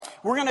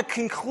We're going to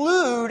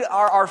conclude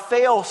our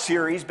fail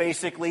series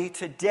basically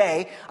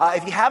today.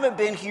 If you haven't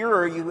been here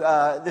or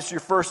this is your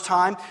first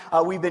time,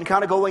 we've been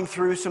kind of going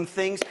through some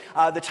things.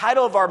 The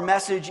title of our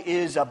message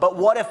is, But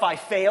What If I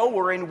Fail?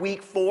 We're in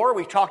week 4.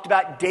 We've talked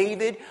about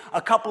David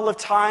a couple of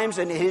times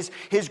and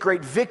his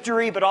great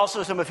victory, but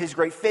also some of his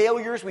great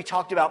failures. We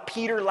talked about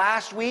Peter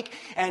last week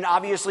and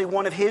obviously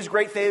one of his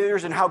great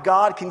failures and how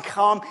God can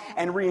come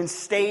and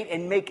reinstate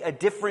and make a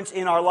difference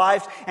in our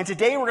lives. And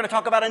today we're going to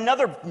talk about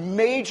another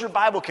major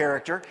Bible character.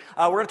 We're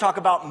going to talk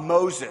about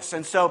Moses.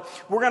 And so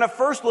we're going to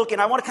first look,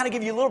 and I want to kind of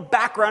give you a little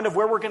background of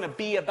where we're going to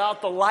be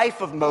about the life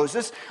of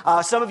Moses.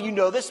 Some of you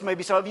know this,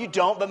 maybe some of you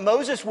don't, but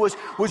Moses was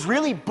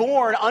really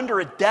born under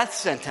a death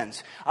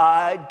sentence.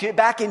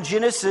 Back in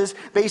Genesis,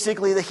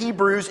 basically the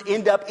Hebrews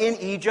end up in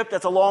Egypt.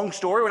 That's a long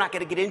story. We're not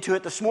going to get into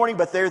it this morning,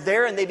 but they're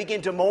there and they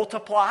begin to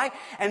multiply.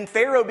 And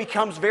Pharaoh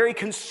becomes very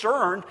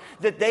concerned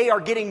that they are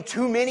getting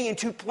too many and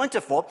too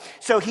plentiful.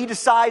 So he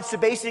decides to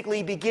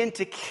basically begin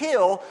to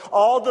kill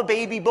all the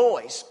baby boys.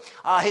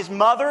 His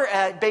mother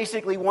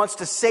basically wants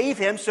to save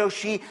him, so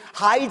she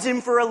hides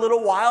him for a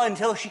little while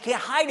until she can't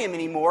hide him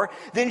anymore.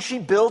 Then she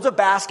builds a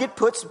basket,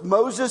 puts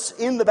Moses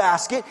in the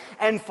basket,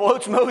 and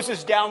floats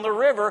Moses down the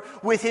river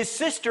with his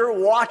sister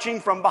watching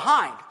from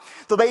behind.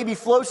 The baby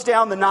floats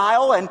down the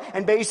Nile,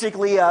 and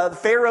basically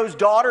Pharaoh's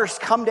daughters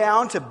come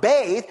down to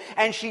bathe,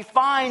 and she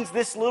finds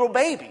this little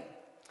baby.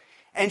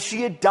 And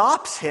she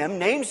adopts him,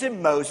 names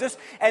him Moses,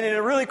 and in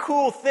a really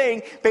cool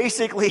thing,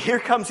 basically here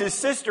comes his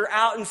sister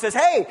out and says,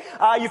 hey,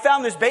 you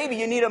found this baby,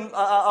 you need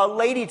a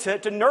lady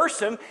to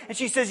nurse him. And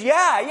she says,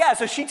 yeah.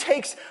 So she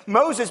takes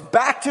Moses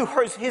back to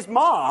his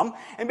mom,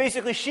 and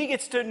basically she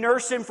gets to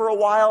nurse him for a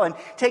while and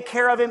take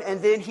care of him,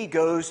 and then he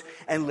goes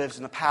and lives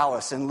in the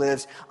palace and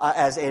lives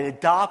as an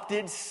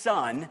adopted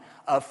son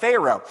of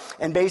Pharaoh.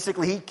 And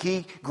basically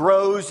he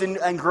grows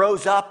and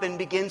grows up and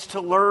begins to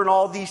learn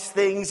all these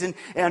things and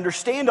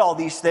understand all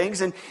these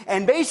things.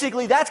 And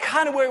basically that's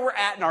kind of where we're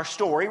at in our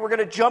story. We're going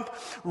to jump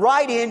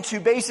right into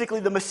basically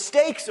the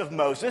mistakes of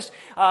Moses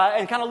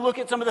and kind of look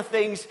at some of the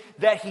things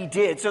that he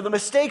did. So the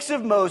mistakes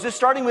of Moses,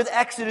 starting with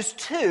Exodus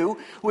 2,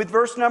 with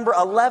verse number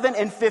 11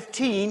 and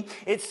 15,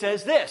 it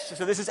says this.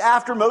 So this is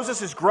after Moses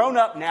has grown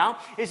up now.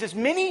 It says,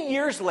 many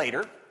years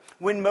later,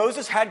 when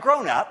Moses had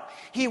grown up,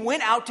 he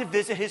went out to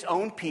visit his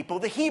own people,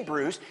 the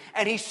Hebrews,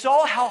 and he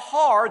saw how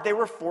hard they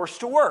were forced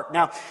to work.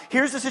 Now,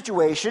 here's the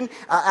situation.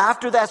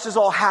 After this has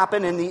all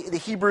happened and the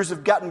Hebrews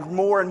have gotten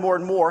more and more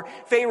and more,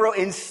 Pharaoh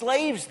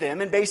enslaves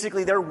them, and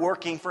basically they're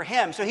working for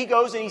him. So he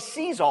goes and he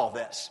sees all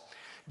this.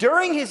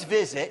 During his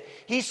visit,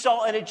 he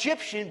saw an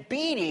Egyptian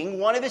beating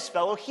one of his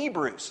fellow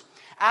Hebrews.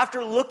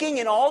 After looking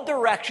in all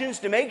directions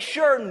to make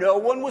sure no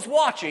one was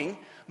watching,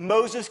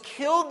 Moses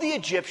killed the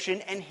Egyptian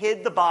and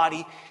hid the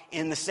body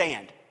in the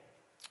sand.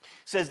 It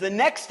says the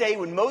next day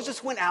when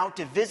Moses went out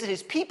to visit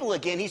his people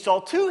again, he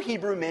saw 2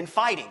 Hebrew men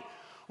fighting.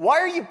 Why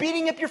are you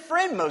beating up your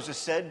friend? Moses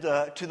said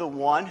to the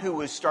one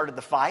who started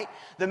the fight.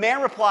 The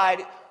man replied,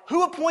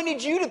 who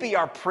appointed you to be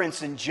our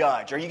prince and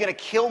judge? Are you going to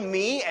kill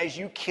me as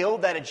you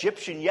killed that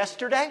Egyptian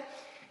yesterday?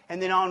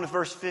 And then on to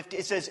verse 50,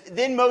 it says,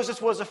 then Moses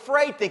was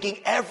afraid, thinking,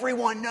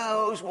 everyone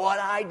knows what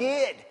I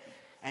did.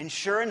 And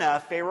sure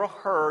enough, Pharaoh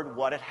heard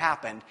what had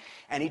happened,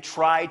 and he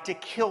tried to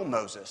kill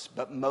Moses.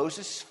 But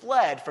Moses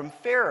fled from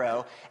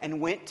Pharaoh and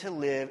went to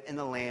live in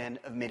the land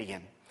of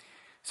Midian.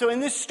 So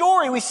in this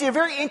story, we see a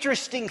very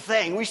interesting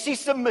thing. We see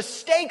some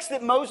mistakes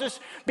that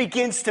Moses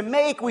begins to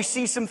make. We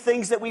see some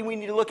things that we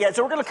need to look at.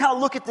 So we're going to kind of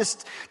look at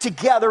this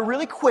together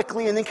really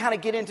quickly and then kind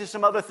of get into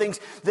some other things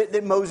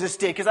that Moses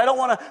did. Because I don't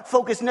want to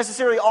focus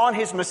necessarily on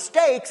his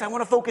mistakes. I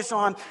want to focus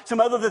on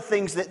some other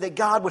things that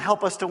God would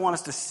help us to want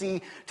us to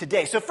see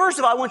today. So first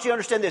of all, I want you to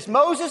understand this.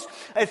 Moses,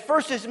 at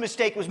first his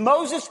mistake was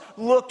Moses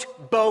looked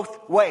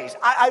both ways.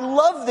 I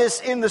love this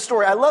in the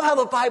story. I love how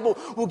the Bible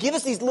will give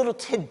us these little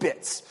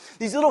tidbits.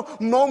 These little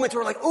moments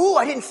where we're like, ooh,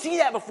 I didn't see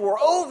that before.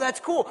 Oh, that's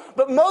cool.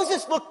 But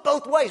Moses looked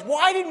both ways.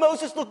 Why did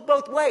Moses look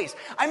both ways?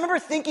 I remember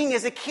thinking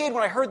as a kid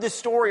when I heard this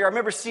story, I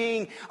remember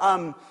seeing,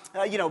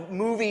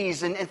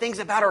 movies and things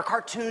about it, or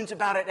cartoons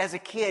about it as a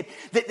kid,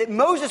 that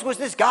Moses was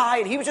this guy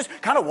and he was just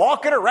kind of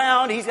walking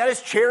around. He's got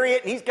his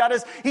chariot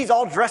and he's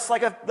all dressed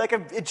like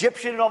a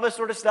Egyptian and all this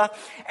sort of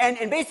stuff.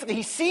 And basically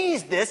he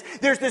sees this.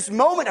 There's this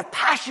moment of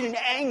passion and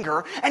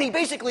anger, and he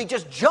basically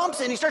just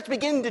jumps and he starts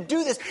beginning to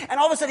do this. And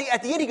all of a sudden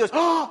at the end he goes,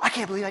 oh, I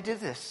can't believe I did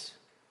this.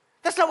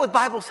 That's not what the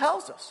Bible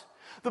tells us.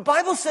 The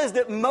Bible says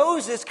that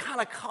Moses kind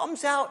of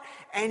comes out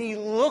and he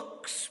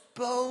looks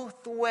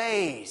both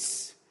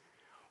ways.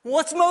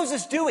 What's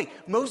Moses doing?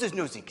 Moses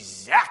knows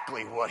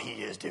exactly what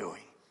he is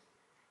doing.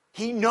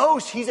 He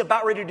knows he's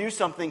about ready to do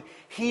something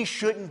he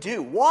shouldn't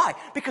do. Why?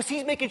 Because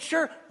he's making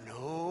sure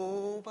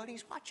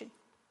nobody's watching.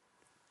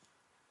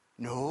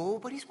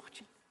 Nobody's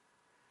watching.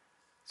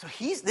 So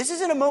this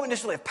isn't a moment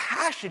necessarily of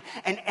passion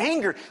and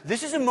anger.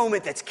 This is a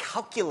moment that's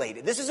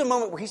calculated. This is a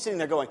moment where he's sitting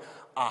there going,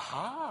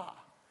 aha.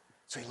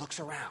 So he looks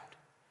around.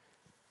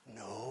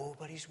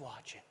 Nobody's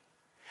watching.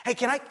 Hey,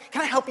 can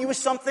I help you with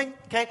something?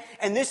 Okay?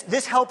 And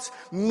this helps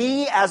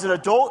me as an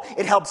adult.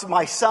 It helps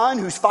my son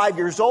who's 5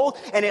 years old,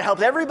 and it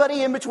helps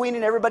everybody in between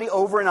and everybody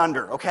over and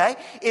under, okay?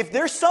 If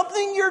there's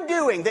something you're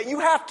doing that you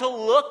have to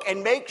look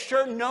and make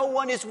sure no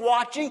one is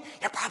watching,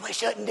 you probably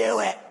shouldn't do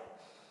it.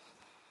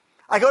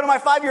 I go to my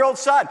 5-year-old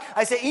son.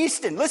 I say,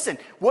 Easton, listen,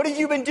 what have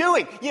you been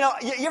doing? You know,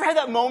 you ever had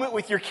that moment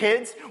with your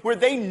kids where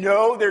they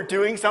know they're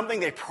doing something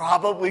they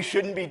probably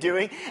shouldn't be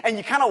doing, and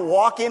you kind of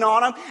walk in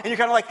on them, and you're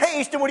kind of like, hey,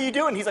 Easton, what are you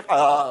doing? He's like,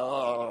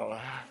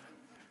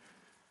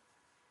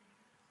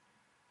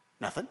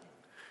 nothing.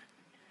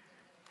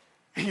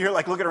 And you're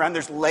like looking around,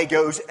 there's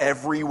Legos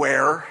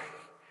everywhere.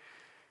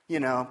 You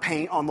know,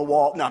 paint on the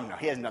wall. No,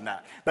 he hasn't done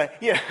that.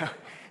 But, you know,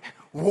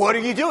 what are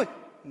you doing?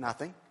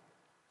 Nothing.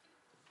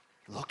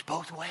 Looked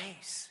both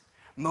ways.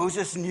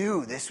 Moses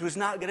knew this was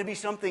not going to be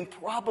something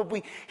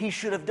probably he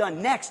should have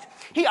done. Next,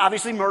 he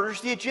obviously murders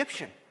the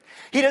Egyptian.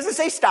 He doesn't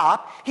say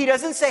stop. He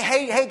doesn't say,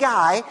 hey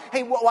guy,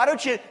 hey, why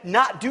don't you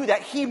not do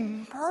that? He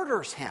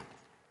murders him.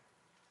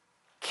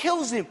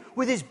 Kills him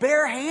with his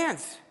bare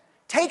hands.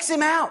 Takes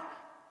him out.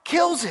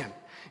 Kills him.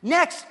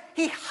 Next,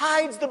 he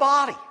hides the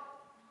body.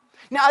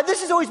 Now, this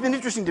has always been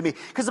interesting to me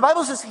because the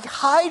Bible says he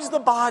hides the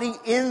body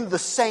in the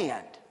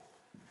sand.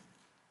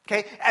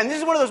 Okay, and this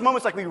is one of those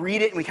moments like we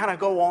read it and we kind of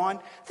go on.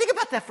 Think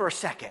about that for a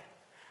second.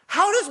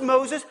 How does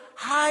Moses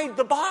hide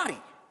the body?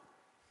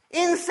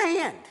 In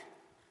sand.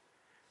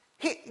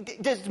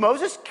 Does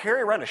Moses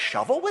carry around a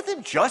shovel with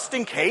him just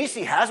in case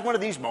he has one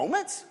of these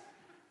moments?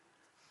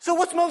 So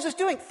what's Moses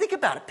doing? Think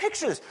about it.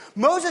 Picture this.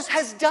 Moses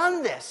has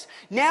done this.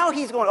 Now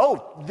he's going,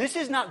 oh, this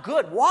is not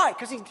good. Why?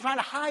 Because he's trying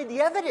to hide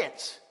the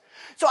evidence.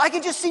 So I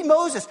can just see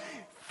Moses,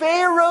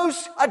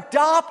 Pharaoh's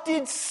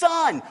adopted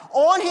son,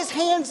 on his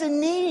hands and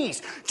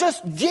knees,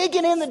 just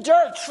digging in the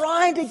dirt,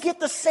 trying to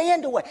get the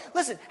sand away.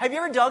 Listen, have you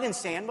ever dug in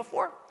sand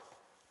before?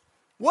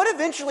 What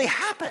eventually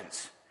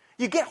happens?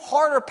 You get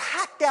harder,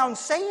 packed down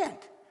sand.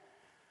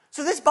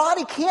 So this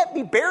body can't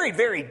be buried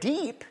very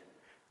deep.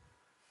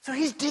 So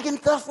he's digging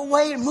stuff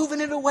away and moving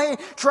it away,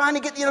 trying to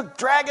get,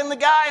 dragging the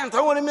guy and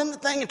throwing him in the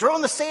thing and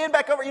throwing the sand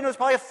back over. It's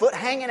probably a foot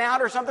hanging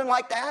out or something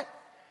like that.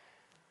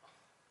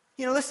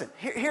 Listen,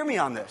 hear me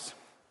on this.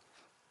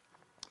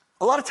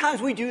 A lot of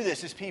times we do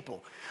this as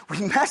people. We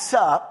mess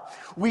up,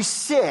 we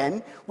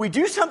sin, we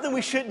do something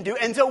we shouldn't do,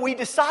 and so we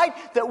decide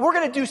that we're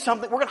going to do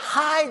something, we're going to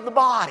hide the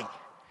body.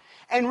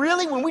 And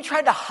really, when we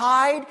try to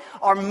hide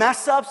our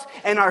mess-ups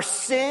and our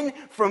sin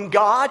from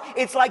God,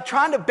 it's like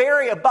trying to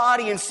bury a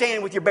body in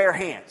sand with your bare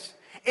hands.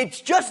 It's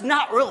just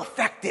not real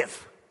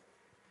effective.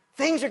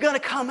 Things are going to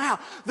come out.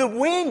 The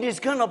wind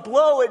is going to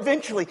blow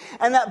eventually,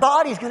 and that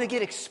body's going to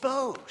get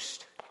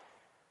exposed.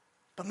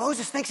 But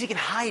Moses thinks he can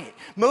hide it.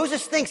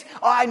 Moses thinks,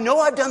 I know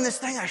I've done this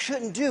thing I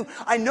shouldn't do.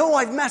 I know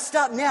I've messed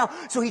up now.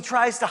 So he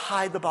tries to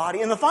hide the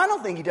body. And the final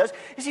thing he does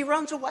is he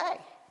runs away.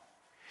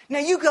 Now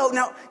you go,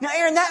 now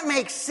Aaron, that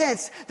makes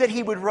sense that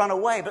he would run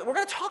away. But we're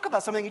going to talk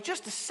about something in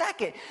just a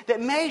second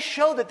that may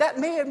show that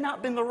may have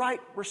not been the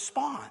right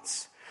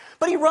response.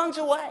 But he runs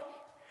away.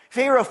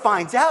 Pharaoh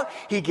finds out,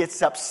 he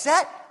gets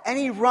upset, and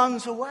he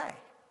runs away.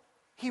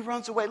 He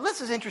runs away.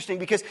 This is interesting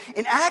because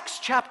in Acts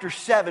chapter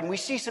 7, we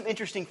see some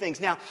interesting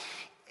things. Now,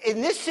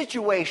 in this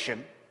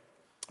situation,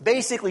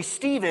 basically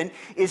Stephen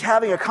is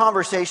having a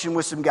conversation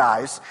with some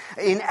guys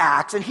in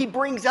Acts, and he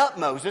brings up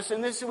Moses.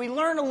 And we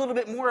learn a little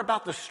bit more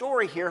about the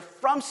story here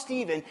from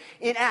Stephen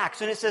in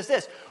Acts. And it says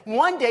this: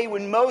 one day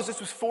when Moses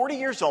was 40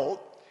 years old,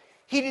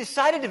 he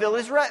decided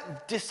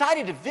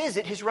to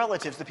visit his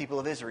relatives, the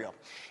people of Israel.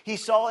 He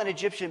saw an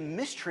Egyptian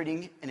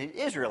mistreating an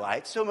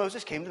Israelite, so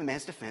Moses came to the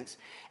man's defense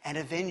and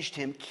avenged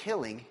him,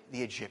 killing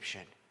the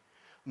Egyptian.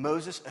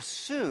 Moses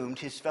assumed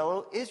his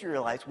fellow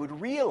Israelites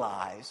would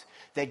realize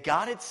that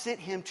God had sent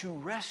him to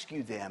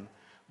rescue them,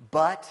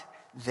 but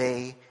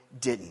they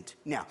didn't.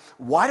 Now,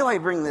 why do I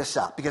bring this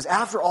up? Because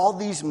after all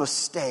these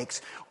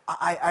mistakes,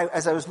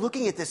 as I was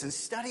looking at this and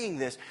studying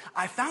this,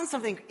 I found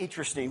something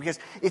interesting because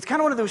it's kind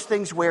of one of those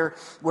things where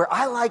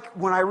I like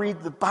when I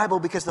read the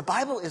Bible because the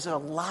Bible is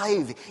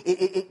alive.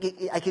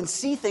 I can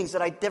see things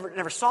that I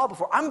never saw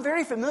before. I'm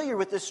very familiar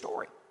with this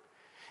story.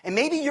 And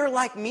maybe you're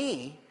like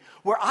me,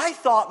 where I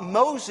thought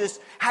Moses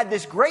had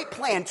this great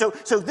plan. So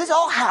this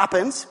all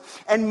happens,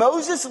 and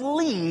Moses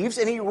leaves,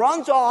 and he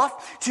runs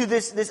off to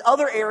this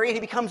other area, and he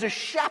becomes a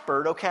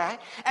shepherd, okay?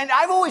 And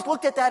I've always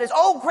looked at that as,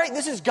 oh, great,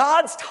 this is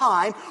God's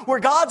time,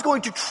 where God's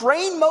going to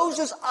train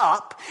Moses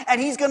up,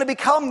 and he's going to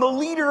become the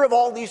leader of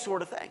all these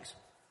sort of things.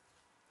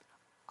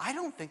 I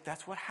don't think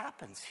that's what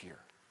happens here.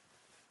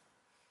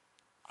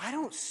 I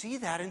don't see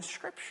that in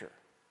Scripture.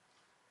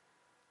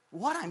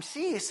 What I'm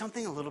seeing is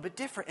something a little bit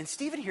different. And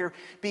Stephen here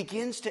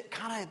begins to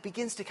kind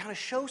of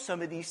show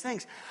some of these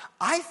things.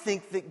 I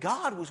think that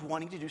God was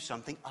wanting to do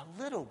something a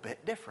little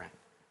bit different.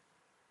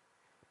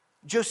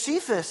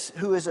 Josephus,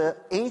 who is an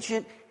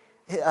ancient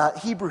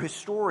Hebrew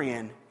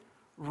historian,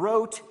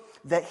 wrote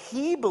that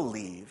he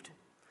believed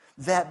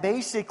that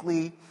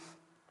basically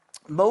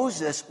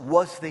Moses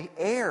was the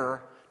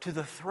heir to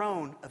the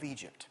throne of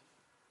Egypt.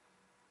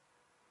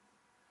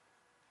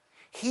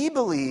 He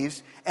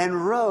believes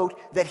and wrote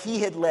that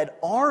he had led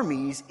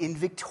armies in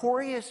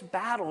victorious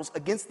battles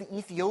against the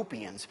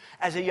Ethiopians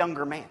as a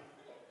younger man.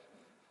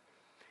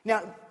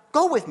 Now,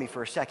 go with me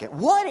for a second.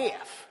 What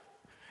if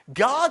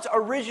God's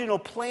original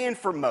plan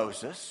for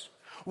Moses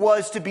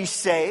was to be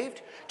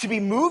saved, to be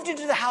moved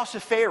into the house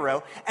of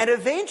Pharaoh, and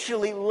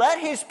eventually let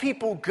his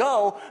people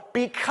go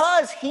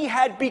because he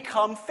had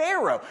become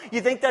Pharaoh?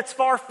 You think that's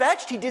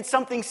far-fetched? He did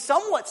something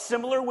somewhat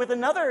similar with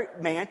another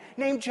man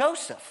named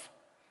Joseph.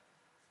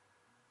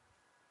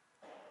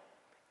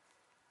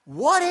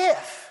 What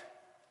if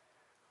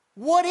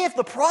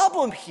the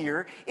problem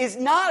here is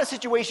not a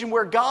situation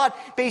where God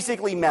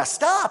basically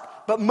messed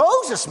up, but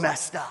Moses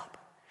messed up?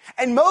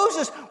 And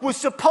Moses was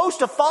supposed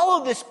to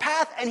follow this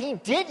path, and he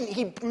didn't.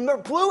 He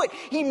blew it.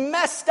 He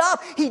messed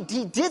up. He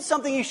did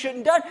something he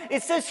shouldn't have done.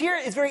 It says here,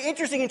 it's very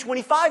interesting in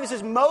 25, it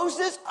says,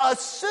 Moses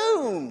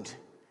assumed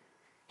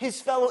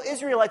his fellow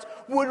Israelites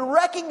would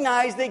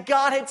recognize that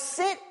God had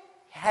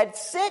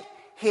sent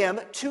him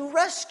to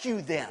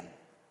rescue them.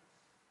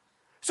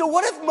 So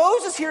what if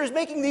Moses here is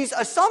making these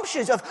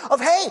assumptions of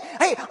hey,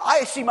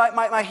 I see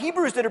my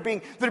Hebrews that are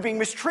being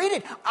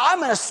mistreated. I'm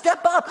going to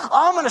step up.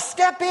 I'm going to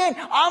step in.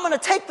 I'm going to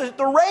take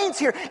the reins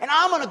here, and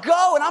I'm going to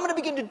go, and I'm going to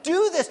begin to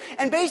do this.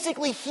 And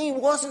basically, he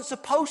wasn't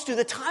supposed to.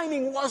 The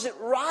timing wasn't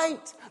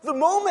right. The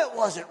moment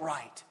wasn't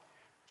right.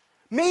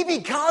 Maybe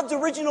God's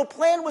original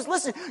plan was,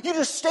 listen, you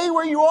just stay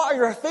where you are.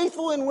 You're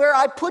faithful in where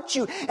I put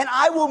you, and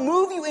I will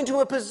move you into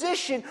a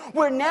position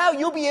where now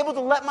you'll be able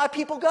to let my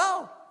people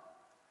go.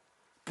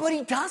 But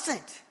he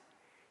doesn't.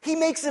 He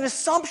makes an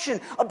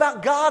assumption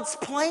about God's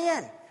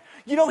plan.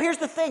 You know, here's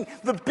the thing.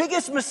 The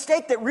biggest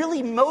mistake that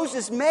really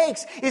Moses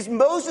makes is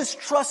Moses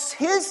trusts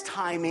his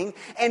timing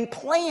and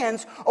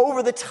plans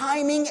over the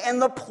timing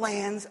and the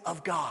plans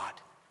of God.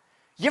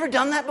 You ever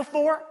done that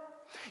before?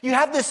 You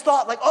have this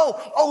thought like,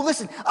 oh,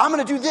 listen, I'm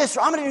going to do this,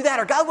 or I'm going to do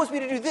that, or God wants me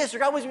to do this, or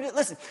God wants me to do that.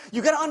 Listen,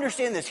 you got to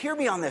understand this. Hear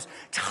me on this.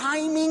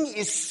 Timing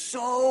is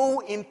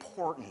so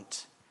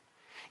important.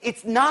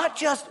 It's not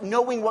just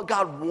knowing what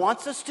God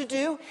wants us to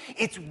do.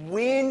 It's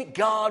when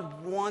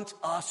God wants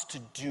us to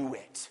do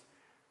it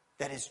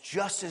that is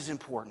just as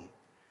important.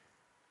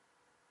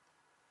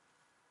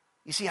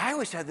 You see, I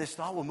always had this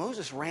thought, well,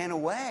 Moses ran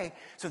away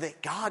so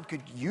that God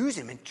could use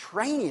him and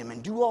train him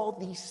and do all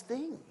these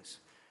things.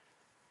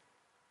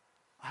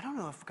 I don't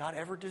know if God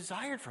ever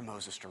desired for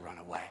Moses to run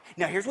away.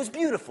 Now, here's what's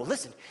beautiful.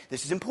 Listen,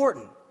 this is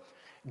important.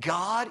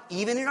 God,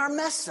 even in our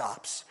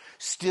mess-ups,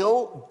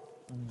 still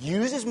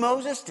uses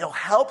Moses, still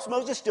helps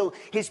Moses,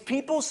 his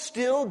people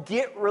still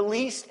get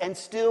released and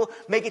still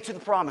make it to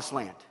the promised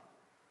land.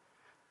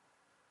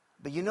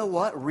 But you know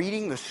what?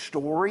 Reading the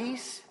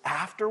stories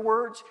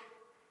afterwards,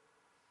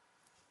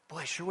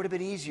 boy, it sure would have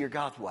been easier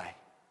God's way.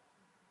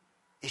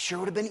 It sure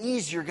would have been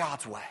easier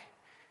God's way.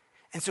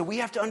 And so we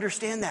have to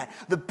understand that.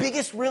 The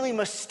biggest really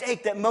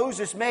mistake that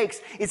Moses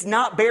makes is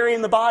not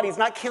burying the body, it's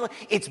not killing.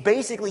 It's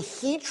basically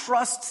he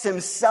trusts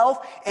himself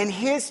and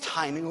his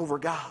timing over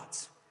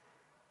God's.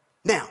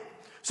 Now,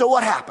 so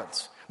what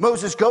happens?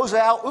 Moses goes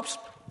out,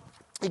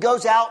 he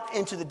goes out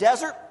into the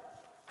desert.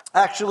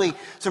 Actually,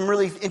 some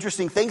really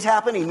interesting things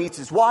happen. He meets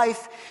his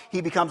wife,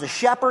 he becomes a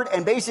shepherd,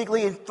 and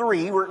basically in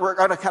 3, we're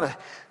going to kind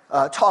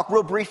of talk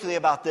real briefly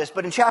about this,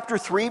 but in chapter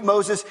 3,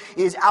 Moses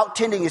is out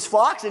tending his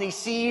flocks, and he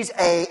sees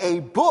a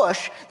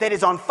bush that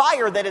is on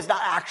fire that is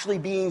not actually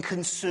being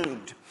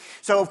consumed.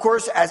 So, of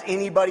course, as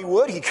anybody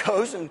would, he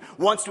goes and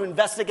wants to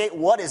investigate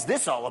what is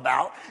this all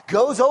about,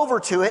 goes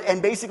over to it,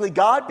 and basically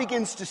God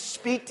begins to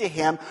speak to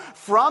him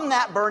from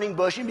that burning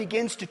bush and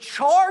begins to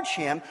charge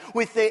him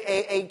with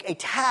a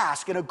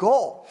task and a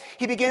goal.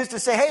 He begins to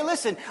say, hey,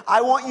 listen,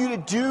 I want you to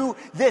do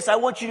this. I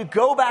want you to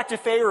go back to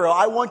Pharaoh.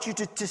 I want you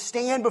to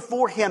stand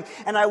before him,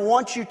 and I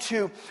want you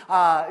to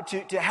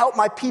help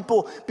my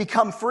people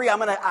become free.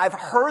 I've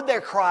heard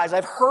their cries.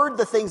 I've heard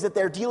the things that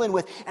they're dealing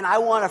with, and I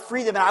want to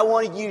free them, and I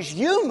want to use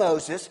you,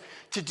 Moses,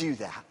 to do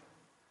that.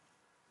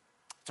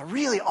 It's a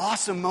really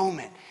awesome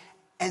moment.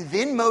 And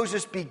then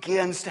Moses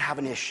begins to have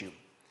an issue.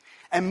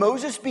 And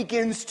Moses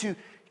begins to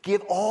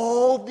give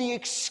all the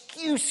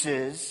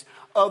excuses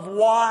of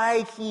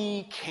why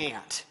he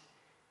can't.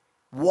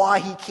 Why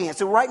he can't.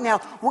 So right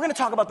now, we're going to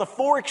talk about the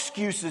 4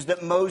 excuses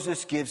that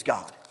Moses gives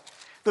God.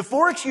 The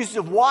 4 excuses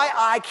of why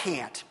I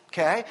can't.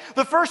 Okay?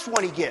 The first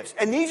one he gives,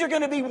 and these are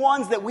going to be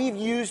ones that we've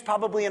used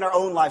probably in our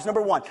own lives.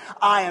 Number 1,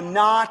 I am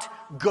not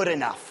good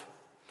enough.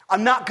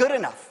 I'm not good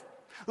enough.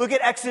 Look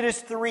at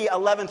Exodus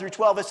 3:11 through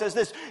 12. It says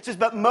this. It says,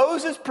 but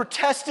Moses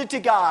protested to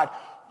God,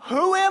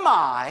 who am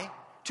I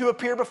to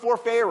appear before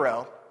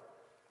Pharaoh?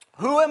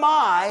 Who am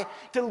I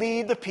to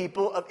lead the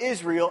people of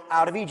Israel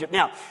out of Egypt?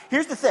 Now,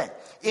 here's the thing.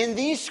 In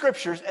these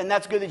scriptures, and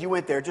that's good that you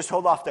went there. Just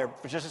hold off there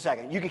for just a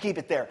second. You can keep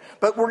it there.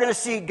 But we're going to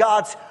see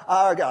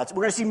we're going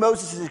to see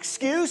Moses'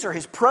 excuse or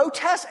his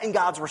protest and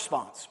God's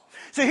response.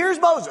 So here's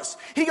Moses.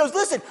 He goes,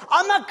 listen,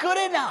 I'm not good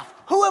enough.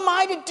 Who am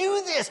I to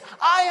do this?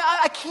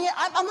 I can't,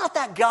 I'm not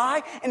that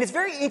guy. And it's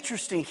very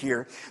interesting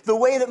here, the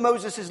way that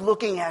Moses is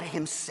looking at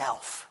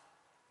himself.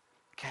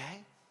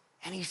 Okay?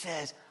 And he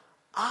says,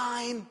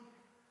 I'm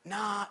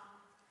not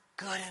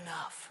good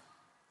enough.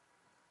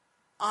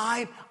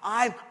 I'm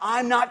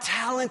not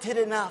talented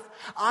enough.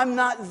 I'm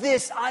not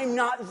this. I'm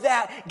not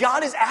that.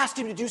 God has asked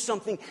him to do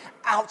something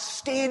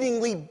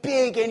outstandingly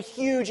big and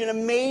huge and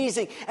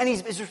amazing. And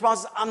his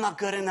response is, I'm not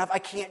good enough. I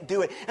can't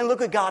do it. And look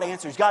what God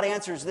answers. God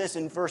answers this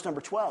in verse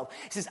number 12.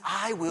 He says,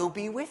 I will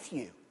be with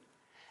you.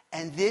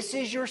 And this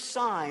is your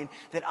sign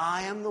that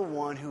I am the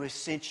one who has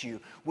sent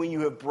you. When you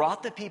have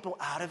brought the people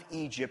out of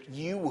Egypt,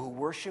 you will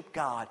worship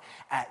God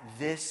at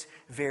this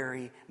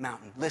very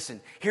mountain. Listen,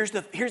 here's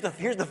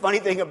the funny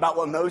thing about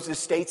what Moses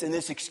states in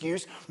this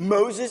excuse.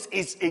 Moses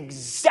is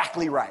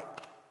exactly right.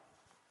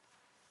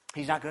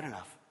 He's not good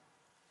enough.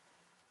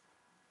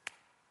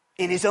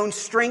 In his own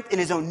strength, in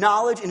his own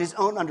knowledge, in his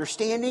own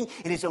understanding,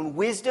 in his own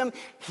wisdom,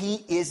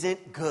 he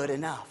isn't good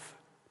enough.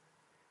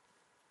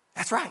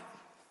 That's right.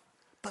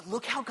 But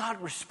look how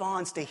God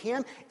responds to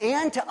him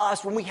and to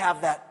us when we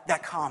have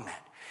that comment.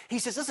 He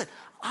says, listen,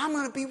 I'm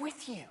going to be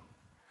with you.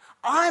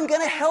 I'm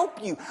going to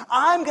help you.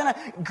 I'm going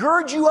to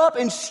gird you up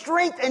in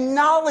strength and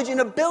knowledge and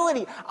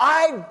ability.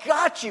 I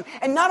got you.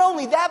 And not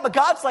only that, but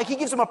God's like, he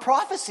gives him a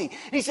prophecy.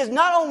 And he says,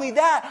 not only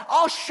that,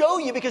 I'll show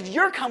you because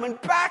you're coming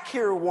back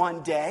here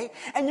one day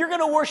and you're going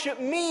to worship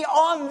me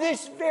on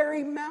this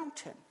very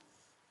mountain.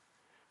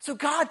 So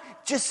God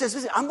just says,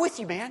 listen, I'm with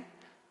you, man.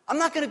 I'm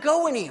not going to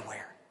go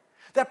anywhere.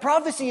 That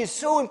prophecy is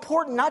so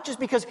important, not just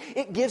because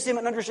it gives him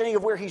an understanding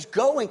of where he's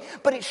going,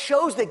 but it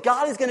shows that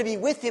God is going to be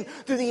with him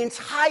through the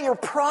entire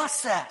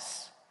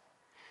process.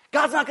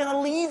 God's not going to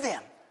leave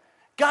him.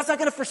 God's not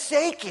going to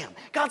forsake him.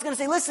 God's going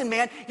to say, listen,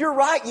 man, you're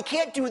right. You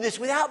can't do this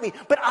without me,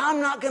 but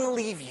I'm not going to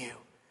leave you.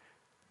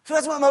 So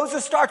that's what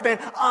Moses starts, man.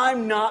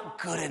 I'm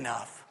not good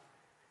enough.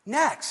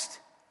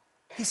 Next,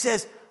 he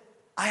says,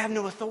 I have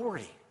no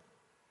authority.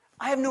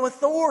 I have no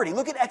authority.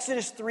 Look at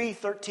Exodus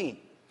 3:13.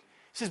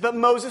 It says, but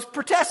Moses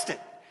protested.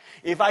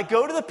 If I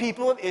go to the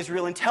people of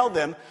Israel and tell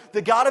them,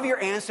 the God of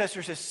your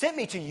ancestors has sent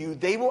me to you,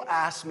 they will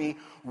ask me,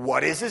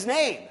 what is his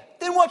name?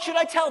 Then what should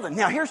I tell them?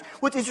 Now, here's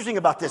what's interesting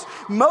about this.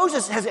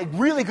 Moses has a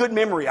really good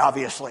memory,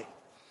 obviously,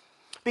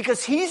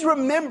 because he's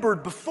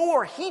remembered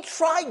before he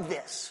tried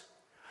this.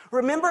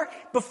 Remember,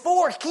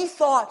 before he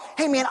thought,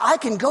 hey man, I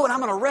can go and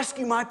I'm going to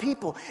rescue my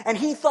people. And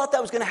he thought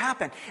that was going to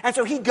happen. And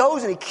so he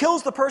goes and he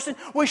kills the person.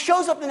 Well, he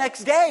shows up the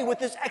next day with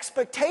this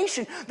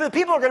expectation that the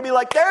people are going to be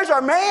like, there's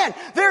our man.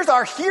 There's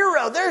our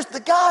hero. There's the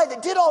guy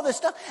that did all this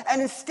stuff.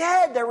 And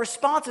instead their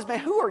response is, man,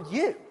 who are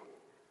you?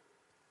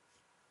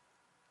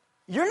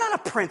 You're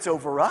not a prince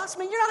over us. I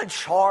mean, you're not in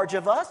charge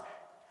of us.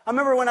 I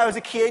remember when I was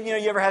a kid, you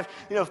ever have,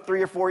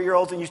 3 or 4 year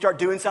olds and you start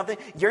doing something.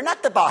 You're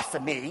not the boss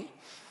of me.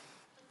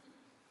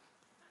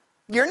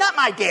 You're not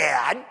my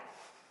dad.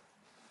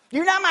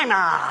 You're not my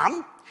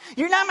mom.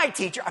 You're not my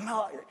teacher.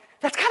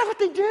 That's kind of what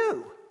they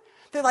do.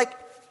 They're like,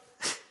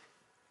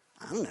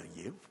 I don't know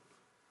you.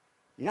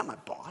 You're not my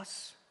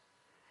boss.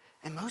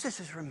 And Moses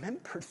has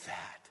remembered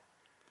that.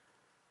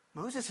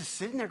 Moses is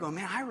sitting there going,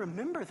 man, I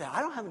remember that.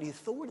 I don't have any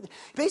authority.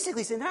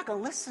 Basically, they're not going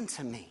to listen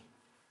to me.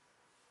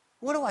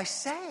 What do I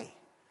say?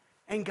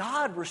 And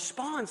God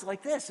responds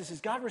like this. This is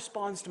God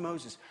responds to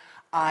Moses.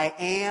 I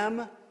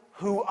am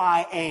who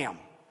I am.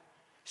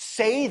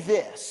 Say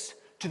this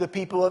to the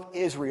people of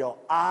Israel,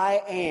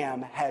 I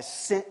am has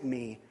sent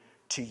me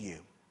to you.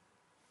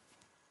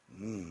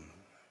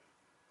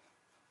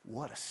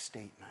 What a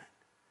statement.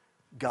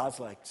 God's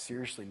like,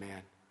 seriously,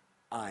 man,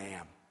 I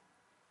am.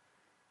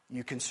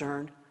 You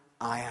concerned?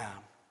 I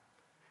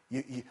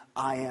am.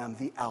 I am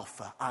the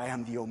Alpha. I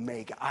am the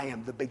Omega. I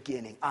am the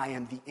beginning. I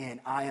am the end.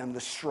 I am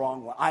the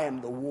strong one. I am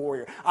the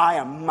warrior. I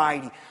am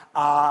mighty.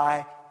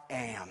 I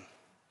am.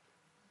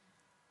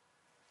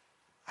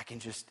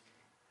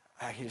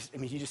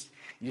 You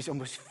just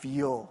almost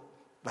feel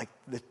like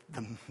the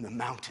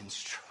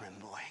mountains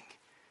trembling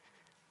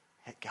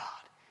at God.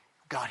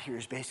 God here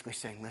is basically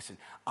saying, listen,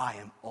 I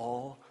am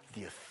all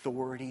the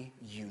authority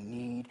you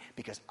need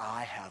because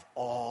I have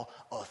all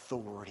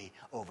authority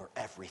over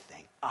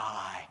everything.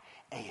 I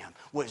am.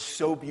 What is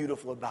so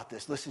beautiful about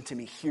this, listen to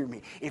me, hear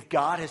me. If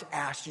God has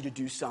asked you to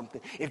do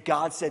something, if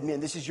God said, man,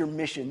 this is your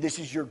mission, this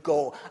is your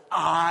goal,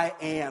 I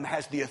am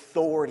has the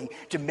authority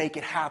to make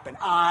it happen.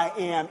 I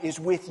am is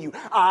with you.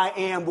 I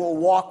am will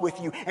walk with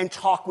you and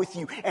talk with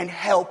you and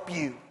help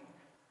you.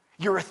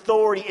 Your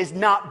authority is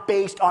not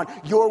based on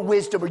your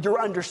wisdom or your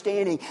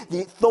understanding.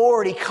 The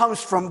authority comes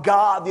from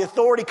God. The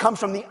authority comes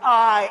from the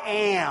I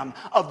am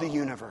of the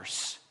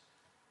universe.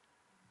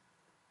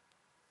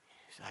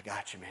 He said, I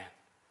got you, man.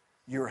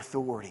 Your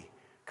authority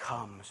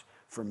comes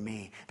from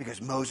me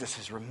because Moses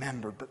has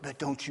remembered. But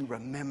don't you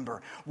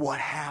remember what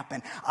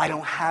happened? I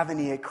don't have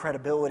any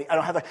credibility.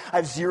 I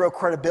have zero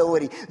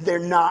credibility. They're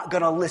not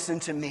going to listen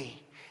to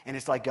me. And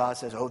it's like God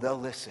says, oh, they'll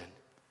listen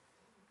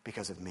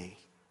because of me.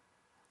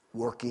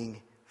 Working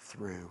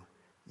through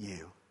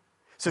you.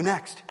 So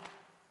next,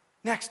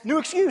 new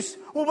excuse.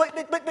 Well,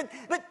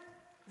 but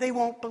they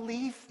won't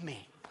believe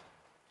me.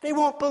 They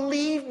won't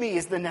believe me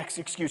is the next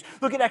excuse.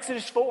 Look at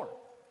Exodus 4.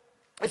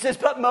 It says,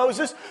 but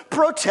Moses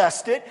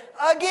protested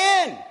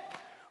again.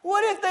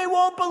 What if they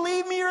won't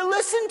believe me or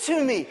listen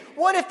to me?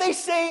 What if they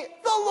say,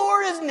 the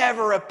Lord has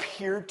never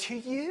appeared to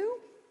you?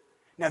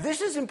 Now,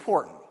 this is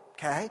important,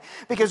 okay?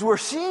 Because we're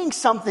seeing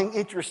something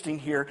interesting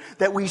here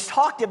that we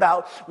talked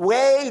about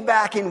way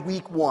back in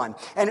week 1.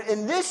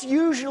 And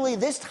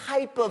this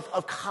type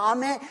of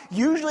comment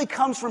usually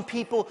comes from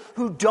people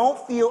who don't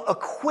feel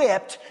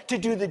equipped to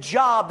do the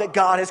job that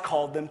God has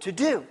called them to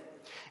do.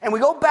 And we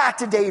go back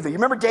to David. You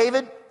remember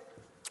David?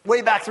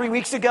 Way back 3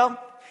 weeks ago?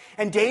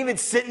 And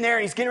David's sitting there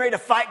and he's getting ready to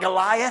fight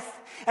Goliath.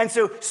 And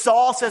so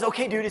Saul says,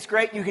 okay, dude, it's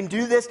great. You can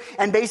do this.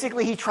 And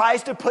basically he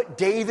tries to put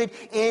David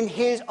in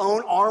his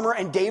own armor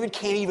and David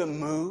can't even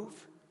move.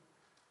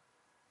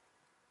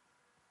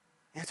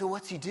 And so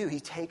what's he do? He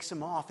takes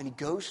him off and he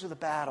goes to the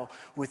battle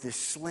with his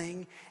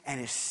sling and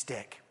his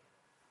stick.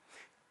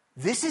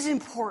 This is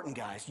important,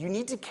 guys. You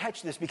need to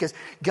catch this because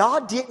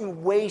God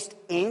didn't waste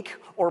ink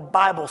or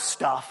Bible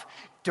stuff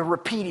to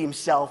repeat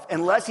himself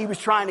unless he was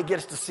trying to get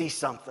us to see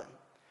something.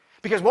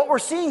 Because what we're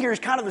seeing here is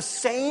kind of the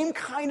same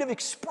kind of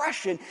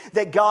expression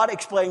that God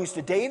explains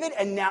to David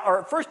and now,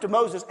 or first to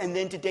Moses and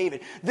then to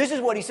David. This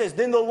is what he says.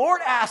 Then the Lord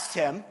asked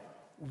him,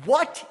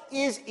 what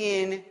is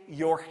in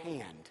your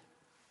hand?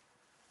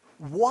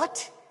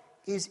 What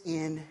is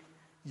in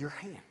your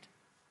hand?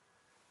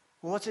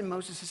 Well, what's in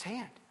Moses'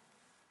 hand?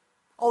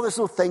 Oh, this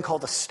little thing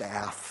called a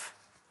staff.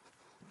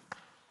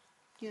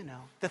 You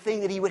know, the thing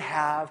that he would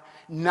have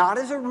not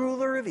as a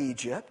ruler of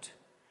Egypt,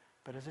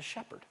 but as a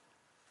shepherd.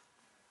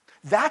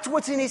 That's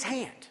what's in his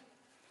hand.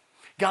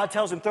 God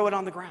tells him, throw it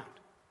on the ground.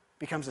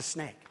 Becomes a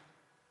snake.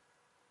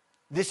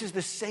 This is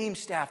the same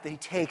staff that he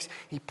takes,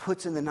 he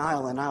puts in the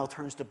Nile, and the Nile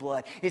turns to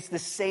blood. It's the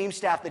same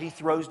staff that he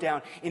throws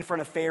down in front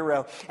of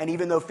Pharaoh. And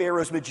even though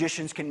Pharaoh's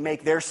magicians can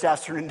make their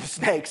staffs turn into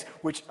snakes,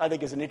 which I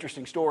think is an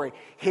interesting story,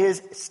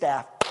 his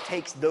staff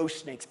takes those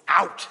snakes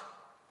out.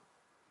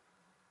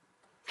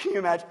 Can you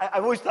imagine?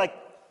 I've always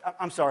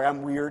I'm sorry,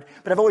 I'm weird,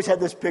 but I've always had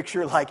this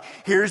picture like,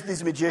 here's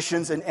these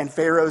magicians and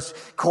Pharaoh's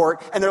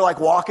court, and they're like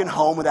walking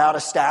home without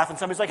a staff, and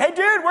somebody's like, hey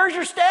dude, where's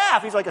your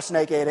staff? He's like, a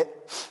snake ate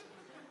it.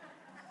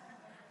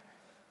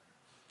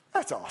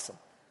 That's awesome.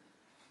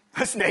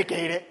 A snake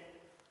ate it.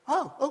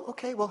 Oh,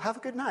 okay, well, have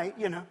a good night,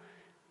 you know.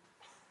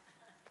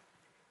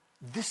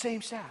 The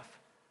same staff.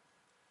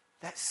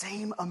 That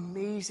same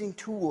amazing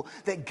tool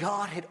that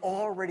God had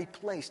already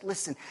placed.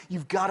 Listen,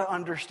 you've got to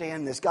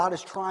understand this. God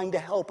is trying to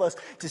help us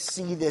to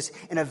see this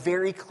in a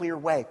very clear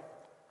way.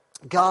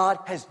 God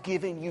has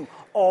given you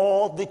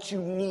all that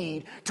you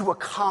need to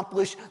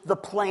accomplish the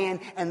plan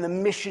and the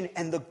mission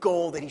and the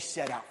goal that he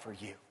set out for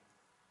you.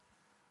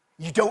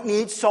 You don't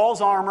need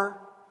Saul's armor.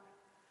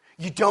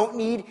 You don't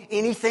need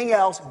anything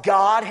else.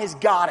 God has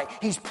got it.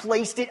 He's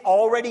placed it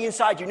already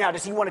inside you. Now,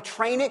 does he want to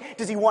train it?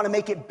 Does he want to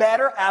make it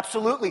better?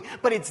 Absolutely.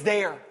 But it's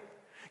there.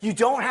 You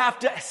don't have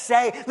to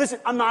say, listen,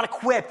 I'm not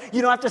equipped.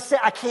 You don't have to say,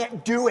 I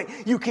can't do it.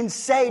 You can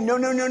say,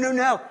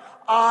 no.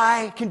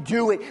 I can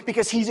do it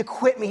because he's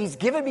equipped me. He's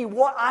given me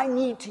what I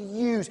need to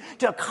use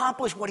to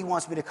accomplish what he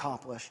wants me to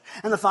accomplish.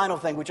 And the final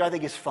thing, which I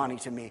think is funny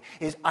to me,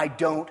 is I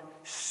don't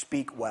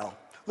speak well.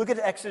 Look at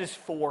Exodus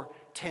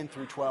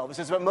 4:10-12. It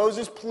says, but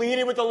Moses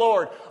pleaded with the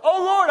Lord.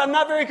 Oh, Lord, I'm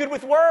not very good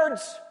with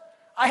words.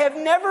 I have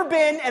never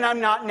been, and I'm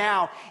not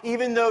now.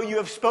 Even though you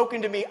have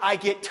spoken to me, I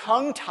get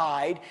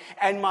tongue-tied,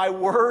 and my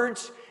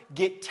words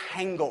get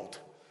tangled.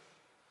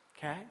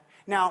 Okay?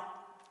 Now,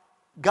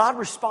 God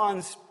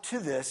responds to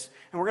this,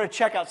 and we're going to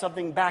check out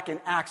something back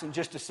in Acts in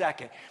just a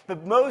second.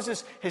 But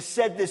Moses has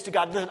said this to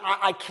God, listen,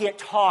 I can't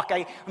talk.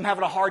 I'm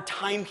having a hard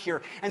time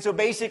here. And so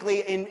basically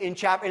in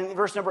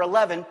verse number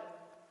 11,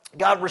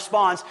 God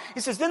responds.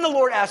 He says, then the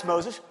Lord asked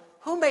Moses,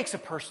 who makes a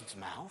person's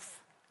mouth?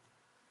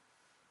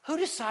 Who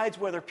decides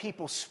whether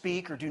people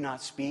speak or do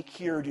not speak,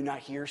 hear or do not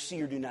hear,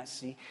 see or do not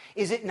see?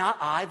 Is it not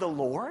I, the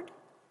Lord?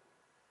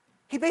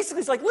 He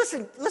basically is like,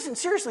 listen,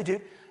 seriously,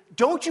 dude.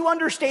 Don't you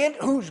understand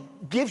who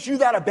gives you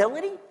that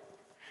ability?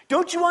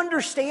 Don't you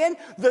understand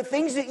the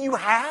things that you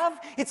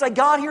have? It's like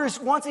God here is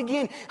once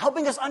again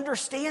helping us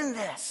understand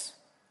this.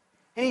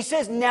 And he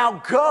says,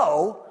 now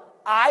go.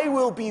 I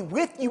will be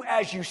with you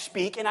as you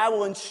speak, and I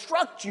will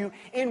instruct you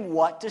in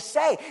what to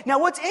say. Now,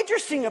 what's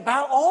interesting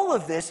about all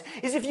of this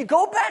is if you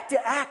go back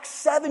to Acts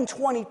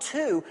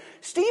 7:22,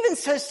 Stephen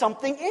says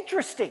something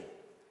interesting.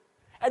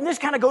 And this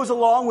kind of goes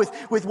along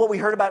with what we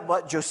heard about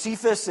what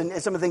Josephus and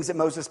some of the things that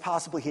Moses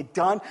possibly had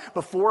done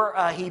before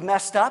he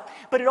messed up.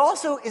 But it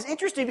also is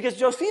interesting because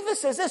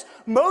Josephus says this,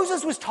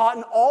 Moses was taught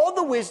in all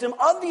the wisdom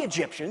of the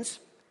Egyptians,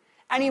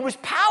 and he was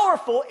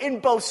powerful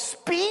in both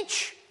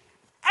speech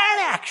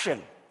and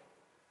action.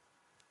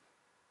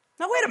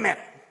 Now, wait a minute.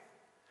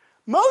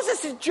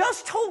 Moses had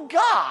just told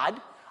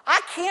God,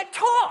 I can't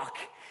talk.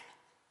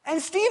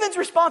 And Stephen's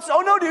response is,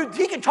 oh, no, dude,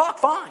 he can talk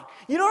fine.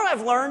 You know what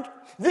I've learned?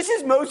 This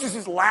is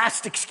Moses'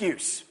 last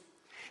excuse.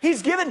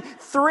 He's given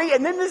 3,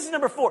 and then this is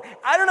number 4.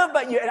 I don't know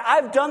about you, and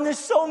I've done this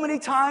so many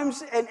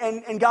times,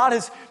 and God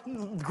has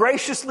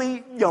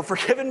graciously,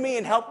 forgiven me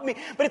and helped me.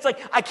 But it's like,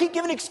 I keep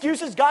giving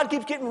excuses. God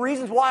keeps giving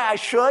reasons why I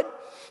should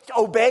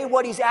obey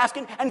what he's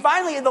asking. And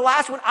finally, in the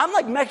last one, I'm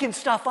like making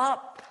stuff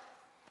up.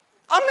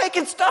 I'm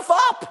making stuff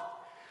up.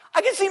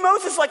 I can see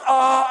Moses like,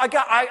 I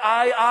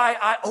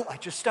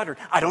just stuttered.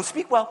 I don't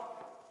speak well.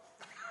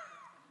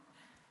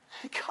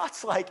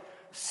 God's like,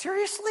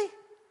 seriously?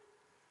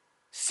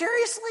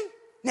 Seriously?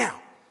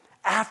 Now,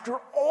 after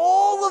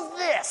all of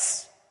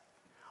this,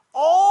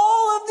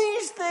 all of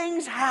these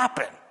things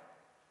happen,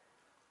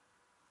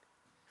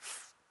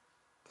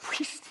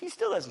 he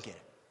still doesn't get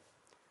it.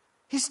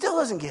 He still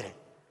doesn't get it.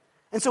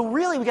 And so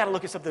really we got to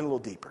look at something a little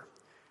deeper.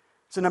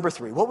 So number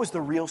 3, what was the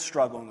real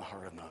struggle in the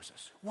heart of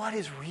Moses? What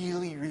is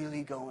really,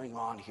 really going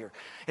on here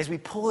as we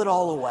pull it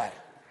all away?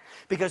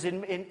 Because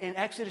in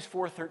Exodus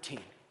 4:13,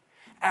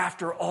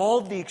 after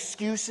all the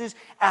excuses,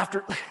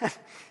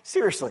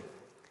 seriously,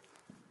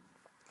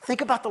 think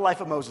about the life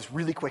of Moses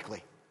really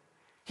quickly.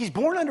 He's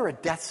born under a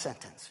death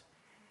sentence.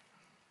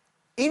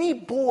 Any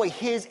boy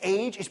his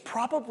age has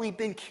probably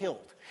been killed.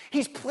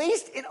 He's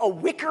placed in a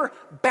wicker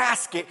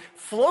basket,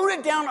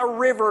 floated down a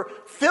river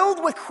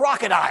filled with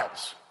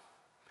crocodiles.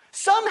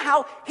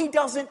 Somehow he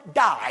doesn't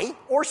die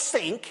or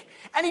sink,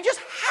 and he just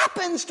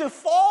happens to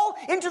fall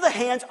into the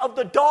hands of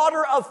the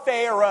daughter of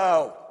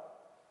Pharaoh.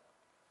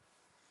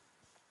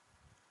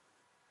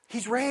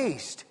 He's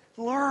raised,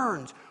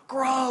 learns,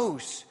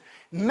 grows,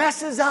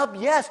 messes up,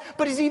 yes,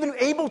 but is even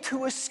able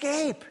to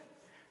escape.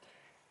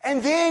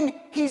 And then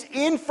he's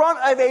in front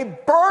of a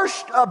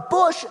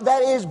bush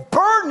that is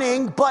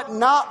burning but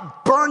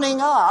not burning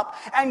up.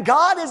 And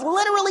God is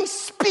literally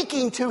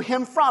speaking to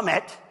him from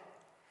it.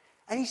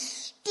 And he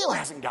still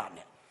hasn't gotten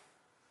it.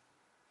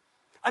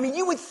 I mean,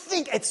 you would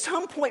think at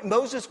some point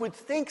Moses would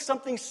think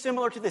something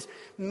similar to this.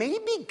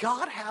 Maybe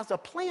God has a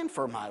plan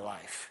for my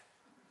life.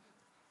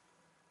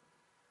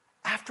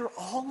 After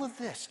all of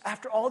this,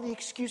 after all the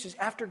excuses,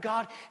 after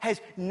God has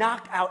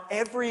knocked out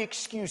every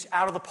excuse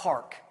out of the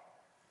park,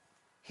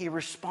 he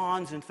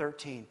responds in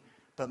 13,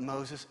 but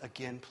Moses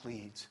again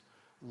pleads,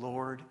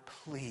 Lord,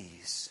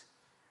 please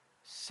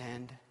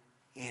send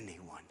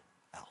anyone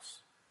else.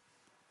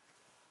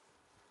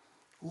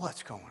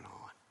 What's going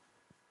on?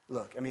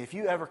 Look, I mean, if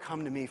you ever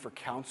come to me for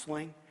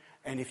counseling,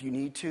 and if you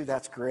need to,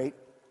 that's great.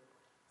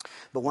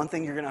 But one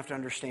thing you're going to have to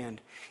understand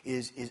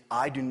is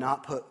I do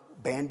not put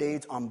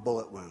Band-Aids on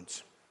bullet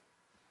wounds.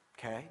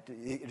 Okay?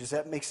 Does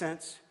that make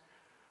sense?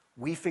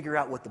 We figure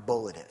out what the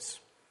bullet is.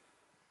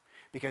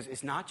 Because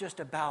it's not just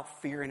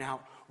about figuring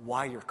out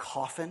why you're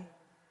coughing.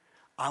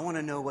 I want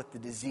to know what the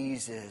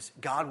disease is.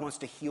 God wants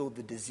to heal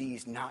the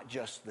disease, not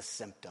just the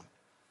symptom.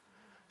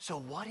 So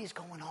what is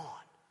going on?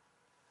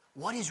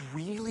 What is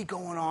really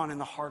going on in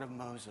the heart of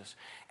Moses?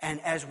 And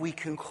as we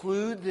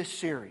conclude this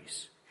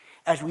series,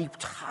 as we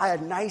tie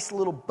a nice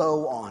little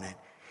bow on it,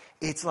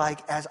 it's like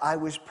as I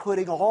was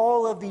putting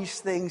all of these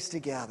things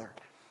together,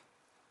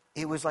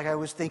 it was like I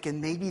was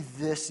thinking maybe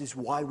this is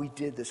why we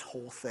did this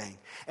whole thing.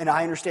 And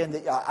I understand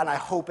that, and I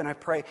hope and I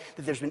pray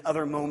that there's been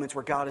other moments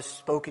where God has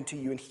spoken to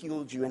you and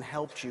healed you and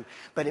helped you.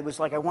 But it was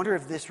like, I wonder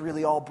if this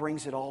really all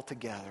brings it all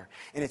together.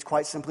 And it's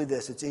quite simply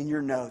this. It's in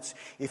your notes.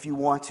 If you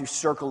want to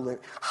circle it,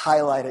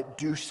 highlight it,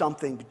 do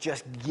something, but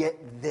just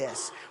get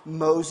this.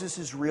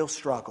 Moses' real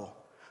struggle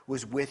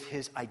was with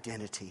his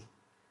identity.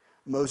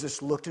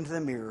 Moses looked into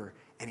the mirror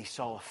and he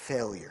saw a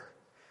failure.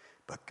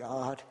 But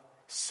God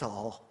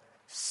saw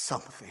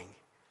something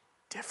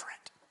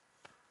different.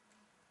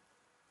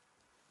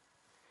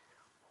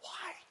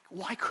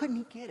 Why couldn't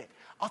he get it?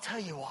 I'll tell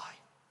you why.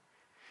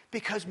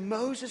 Because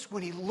Moses,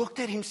 when he looked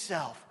at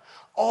himself,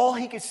 all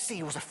he could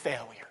see was a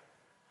failure.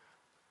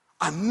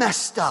 I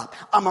messed up.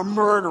 I'm a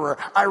murderer.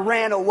 I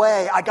ran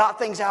away. I got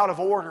things out of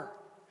order.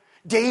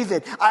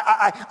 David,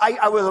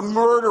 I was a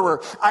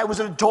murderer. I was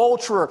an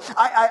adulterer.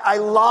 I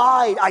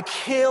lied. I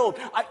killed.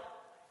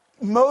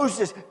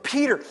 Moses,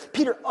 Peter,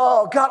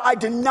 oh God, I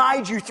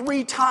denied you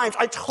 3 times.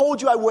 I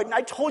told you I wouldn't.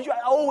 I told you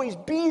I'd always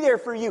be there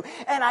for you,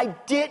 and I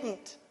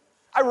didn't.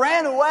 I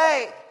ran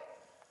away.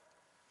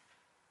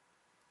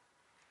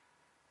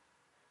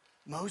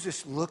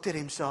 Moses looked at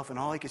himself, and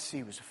all he could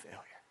see was a failure.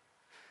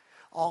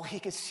 All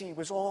he could see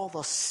was all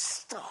the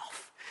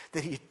stuff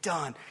that he had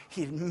done.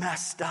 He had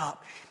messed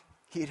up.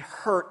 He had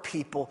hurt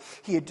people.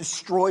 He had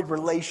destroyed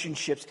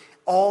relationships.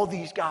 All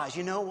these guys.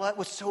 You know what?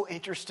 What's so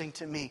interesting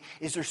to me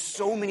is there's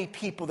so many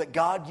people that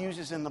God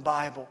uses in the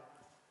Bible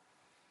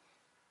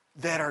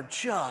that are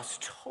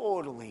just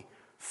totally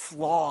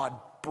flawed,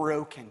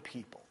 broken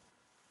people.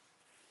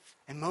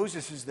 And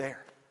Moses is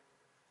there.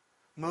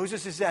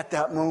 Moses is at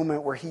that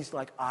moment where he's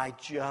like, I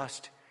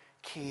just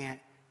can't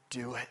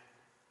do it.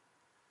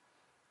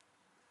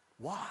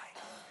 Why?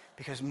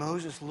 Because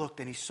Moses looked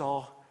and he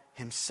saw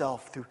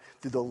himself through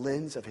the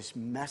lens of his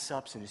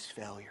mess-ups and his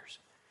failures.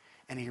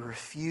 And he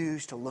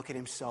refused to look at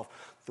himself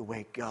the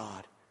way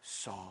God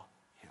saw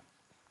him.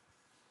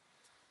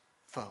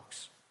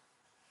 Folks,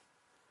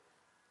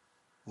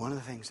 one of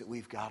the things that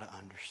we've got to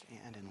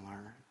understand and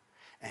learn,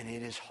 and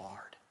it is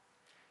hard,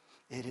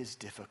 it is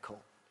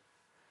difficult,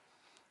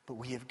 but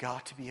we have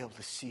got to be able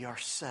to see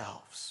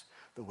ourselves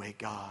the way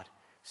God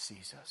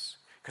sees us.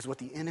 Because what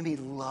the enemy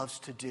loves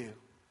to do,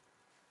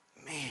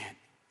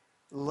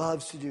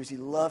 is he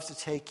loves to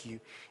take you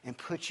and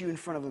put you in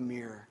front of a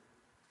mirror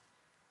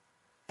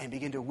and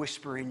begin to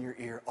whisper in your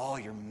ear all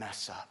your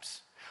mess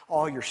ups,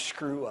 all your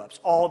screw ups,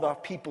 all the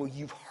people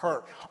you've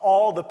hurt,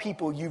 all the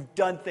people you've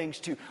done things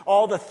to,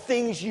 all the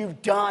things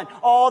you've done,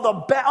 all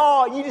the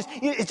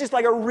it's just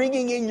like a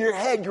ringing in your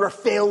head. You're a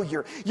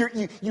failure.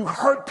 You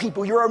hurt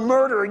people. You're a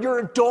murderer. You're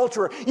an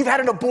adulterer. You've had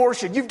an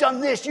abortion. You've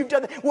done this. You've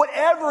done that.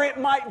 Whatever it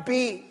might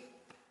be.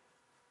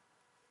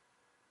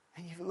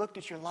 And you've looked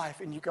at your life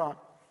and you've gone,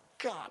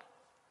 God,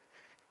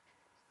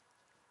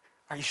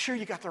 are you sure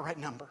you got the right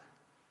number?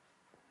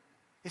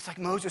 It's like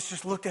Moses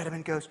just looked at him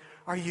and goes,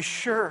 are you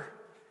sure,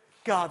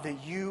 God,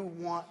 that you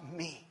want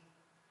me?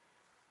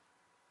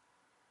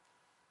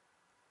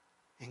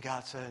 And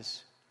God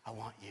says, I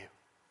want you.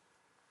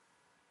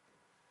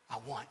 I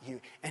want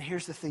you. And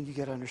here's the thing you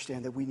got to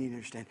understand that we need to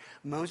understand.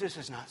 Moses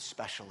is not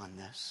special in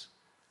this.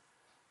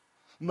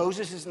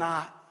 Moses is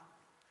not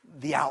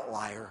the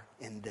outlier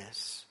in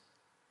this.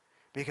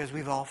 Because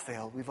we've all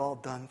failed. We've all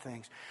done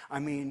things. I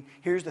mean,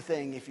 here's the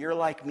thing. If you're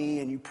like me,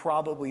 and you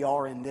probably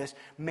are in this,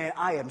 man,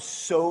 I am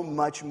so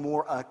much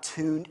more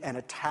attuned and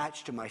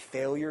attached to my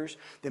failures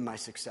than my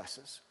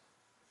successes.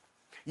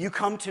 You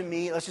come to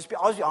me, I'll just be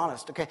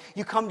honest, okay?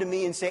 You come to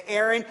me and say,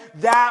 Aaron,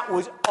 that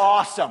was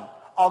awesome.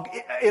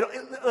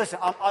 Listen,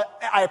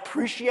 I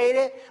appreciate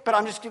it, but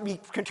I'm just going to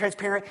be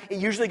transparent. It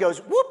usually goes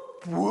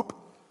whoop, whoop.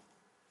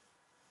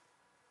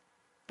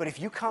 But if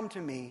you come to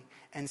me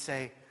and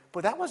say,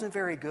 but that wasn't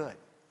very good,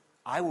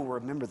 I will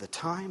remember the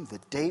time, the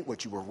date,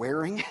 what you were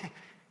wearing.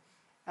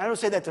 I don't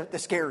say that to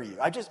scare you.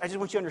 I just want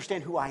you to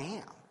understand who I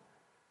am.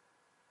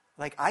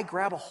 Like, I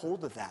grab a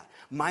hold of that.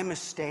 My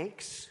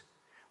mistakes,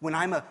 when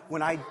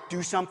I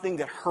do something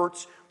that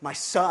hurts my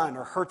son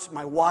or hurts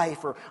my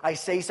wife, or I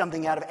say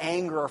something out of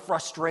anger or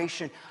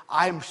frustration,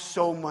 I'm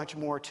so much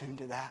more attuned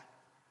to that.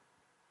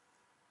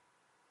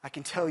 I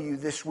can tell you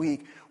this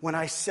week, when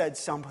I said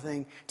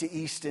something to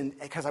Easton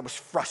because I was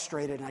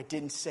frustrated and I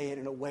didn't say it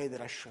in a way that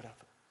I should have.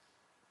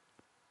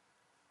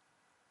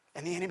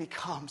 And the enemy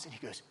comes and he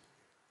goes,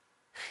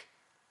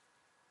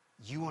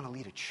 you want to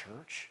lead a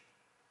church?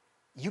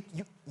 You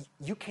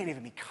can't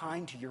even be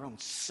kind to your own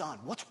son.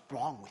 What's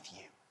wrong with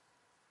you?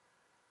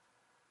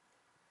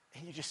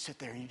 And you just sit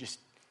there and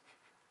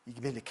you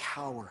begin to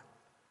cower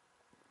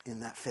in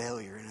that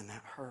failure and in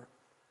that hurt.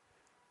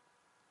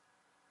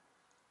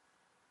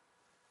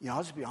 You know,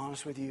 I'll just be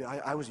honest with you.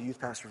 I was a youth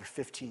pastor for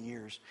 15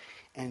 years.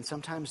 And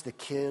sometimes the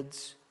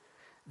kids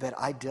that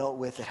I dealt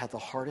with that had the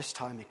hardest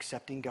time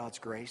accepting God's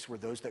grace were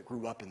those that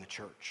grew up in the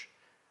church.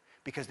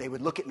 Because they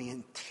would look at me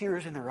and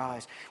tears in their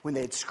eyes when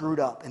they had screwed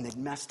up and they'd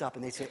messed up.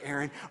 And they'd say,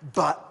 Aaron,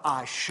 but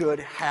I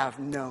should have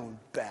known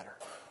better.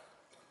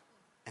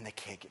 And they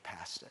can't get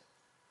past it.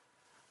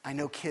 I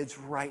know kids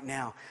right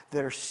now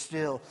that are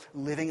still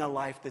living a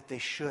life that they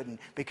shouldn't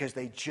because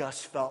they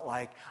just felt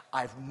like,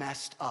 I've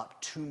messed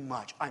up too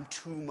much. I'm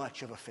too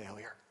much of a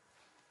failure.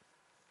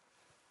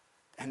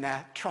 And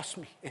that, trust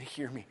me and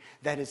hear me,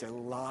 that is a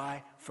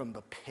lie from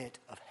the pit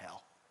of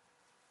hell.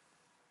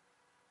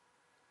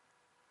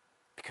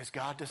 Because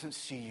God doesn't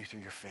see you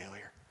through your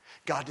failure.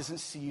 God doesn't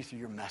see you through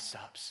your mess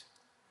ups.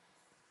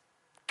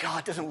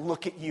 God doesn't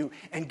look at you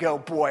and go,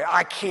 boy,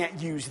 I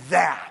can't use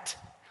that.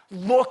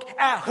 Look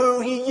at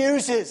who he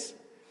uses.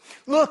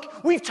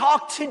 Look, we've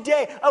talked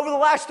today, over the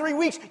last 3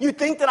 weeks. You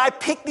think that I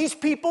picked these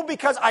people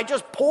because I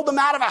just pulled them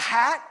out of a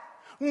hat?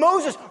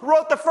 Moses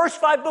wrote the first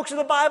 5 books of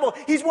the Bible.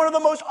 He's one of the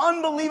most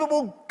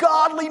unbelievable,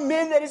 godly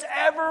men that has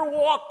ever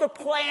walked the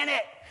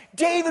planet.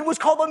 David was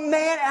called a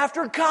man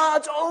after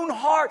God's own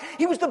heart.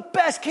 He was the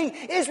best king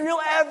Israel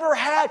ever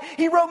had.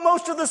 He wrote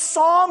most of the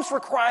Psalms,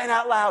 for crying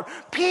out loud.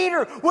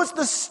 Peter was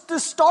the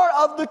start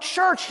of the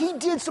church. He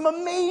did some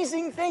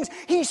amazing things.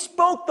 He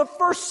spoke the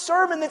first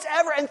sermon that's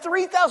ever, and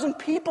 3,000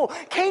 people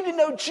came to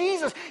know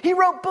Jesus. He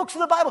wrote books of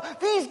the Bible.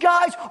 These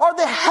guys are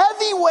the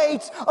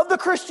heavyweights of the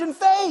Christian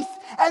faith,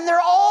 and they're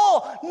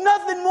all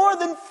nothing more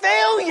than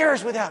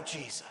failures without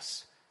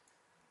Jesus.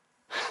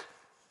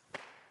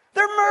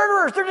 They're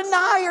murderers, they're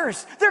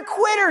deniers, they're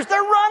quitters,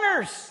 they're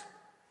runners.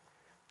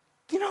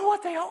 You know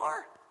what they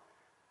are?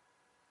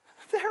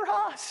 They're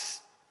us.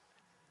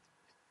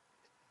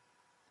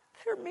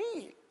 They're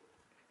me.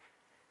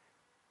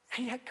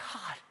 And yet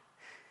God,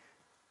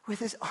 with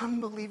his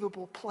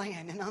unbelievable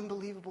plan and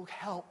unbelievable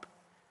help,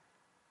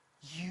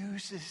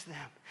 uses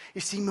them.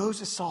 You see,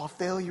 Moses saw a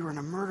failure and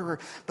a murderer,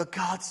 but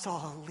God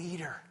saw a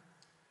leader.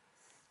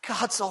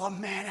 God saw a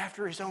man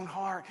after his own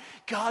heart.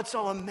 God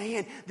saw a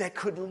man that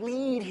could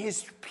lead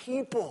his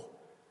people.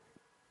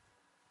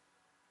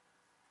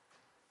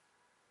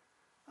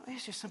 Let me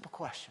ask you a simple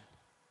question.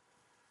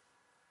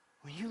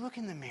 When you look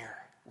in the mirror,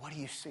 what do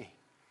you see?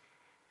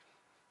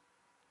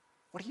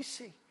 What do you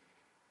see?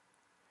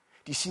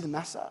 Do you see the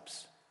mess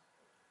ups?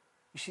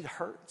 You see the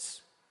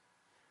hurts?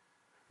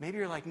 Maybe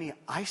you're like me.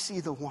 I see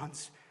the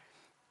ones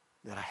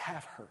that I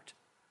have hurt.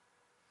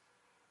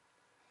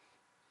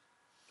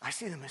 I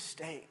see the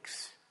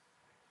mistakes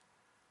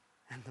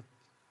and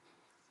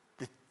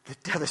the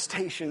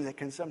devastation that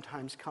can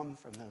sometimes come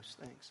from those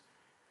things.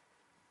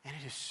 And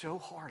it is so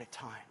hard at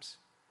times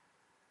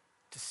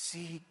to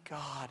see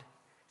God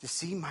To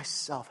see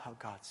myself how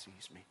God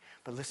sees me.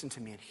 But listen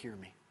to me and hear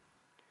me.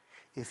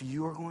 If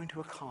you are going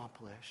to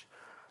accomplish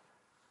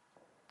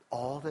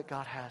all that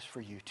God has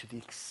for you to the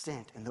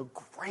extent and the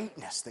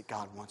greatness that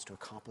God wants to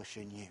accomplish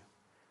in you,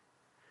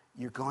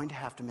 you're going to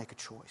have to make a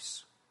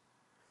choice.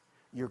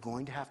 You're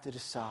going to have to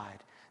decide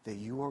that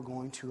you are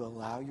going to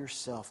allow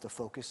yourself to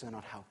focus in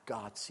on how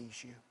God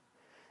sees you,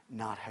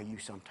 not how you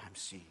sometimes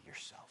see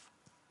yourself.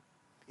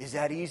 Is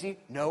that easy?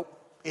 Nope,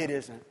 it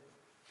isn't.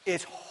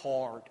 It's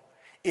hard.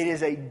 It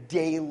is a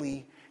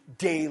daily,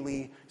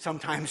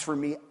 sometimes for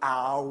me,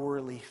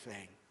 hourly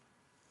thing.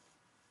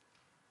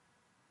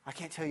 I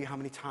can't tell you how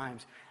many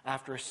times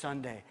after a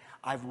Sunday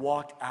I've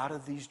walked out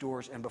of these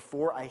doors and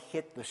before I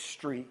hit the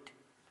street,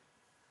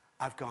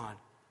 I've gone,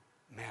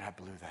 man, I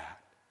blew that.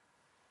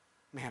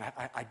 Man,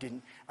 I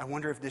didn't. I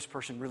wonder if this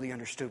person really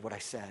understood what I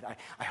said.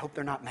 I hope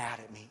they're not mad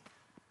at me.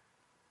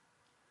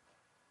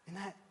 And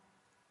that,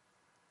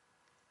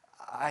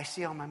 I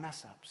see all my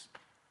mess ups.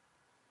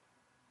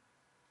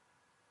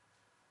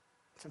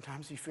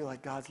 Sometimes you feel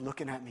like God's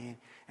looking at me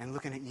and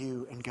looking at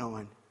you and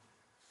going,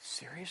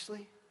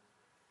 seriously?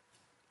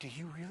 Do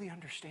you really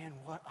understand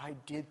what I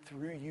did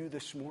through you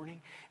this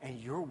morning? And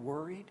you're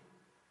worried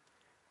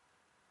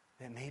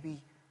that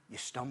maybe you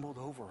stumbled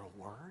over a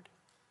word?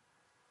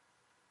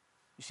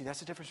 You see, that's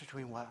the difference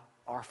between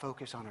our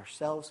focus on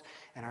ourselves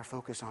and our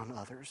focus on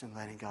others and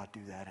letting God do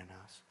that in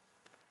us.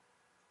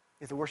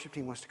 If the worship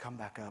team wants to come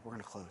back up, we're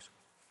going to close.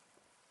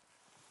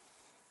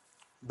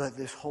 But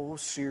this whole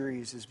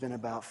series has been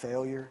about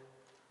failure,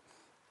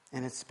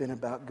 and it's been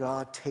about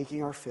God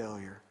taking our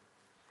failure,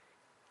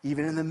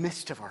 even in the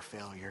midst of our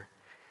failure,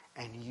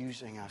 and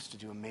using us to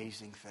do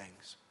amazing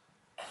things.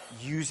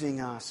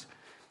 Using us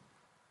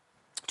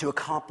to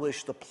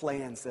accomplish the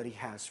plans that he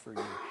has for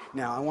you.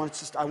 Now, I want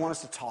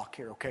us to talk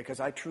here, okay? Because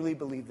I truly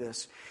believe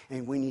this,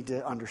 and we need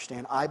to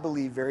understand. I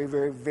believe very,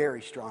 very,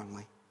 very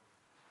strongly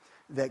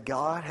that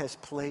God has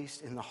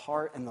placed in the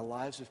heart and the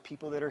lives of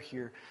people that are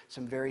here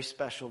some very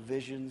special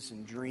visions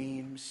and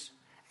dreams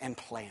and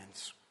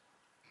plans.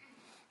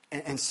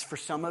 And for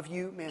some of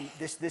you, man,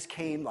 this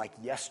came like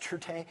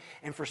yesterday,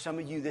 and for some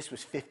of you, this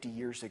was 50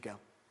 years ago.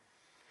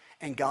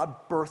 And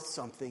God birthed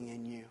something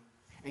in you.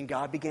 And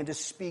God began to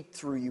speak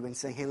through you and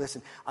saying, hey,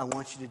 listen, I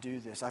want you to do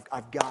this.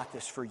 I've got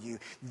this for you.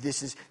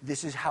 This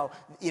is how,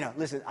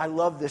 listen, I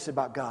love this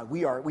about God.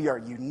 We are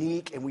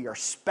unique and we are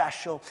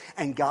special.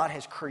 And God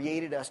has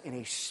created us in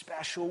a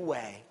special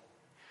way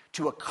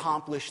to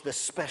accomplish the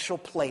special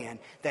plan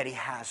that he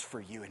has for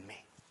you and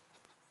me.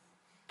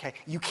 Okay?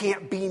 You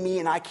can't be me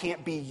and I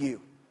can't be you.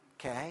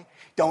 Okay?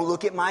 Don't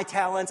look at my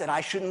talents and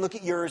I shouldn't look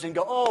at yours and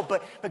go, oh,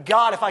 but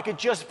God, if I could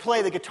just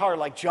play the guitar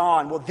like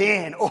John, well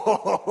then,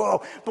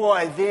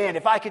 then,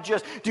 if I could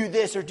just do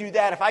this or do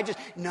that, if I just,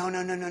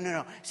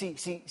 no.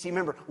 See,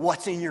 remember,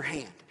 what's in your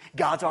hand?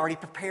 God's already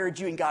prepared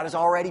you and God is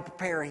already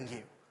preparing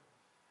you.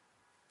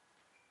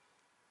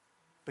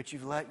 But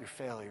you've let your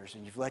failures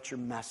and you've let your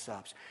mess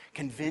ups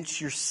convince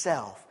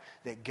yourself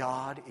that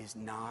God is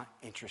not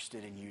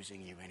interested in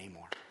using you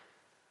anymore.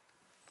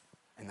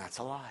 And that's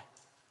a lie.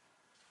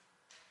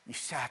 You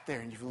sat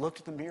there and you've looked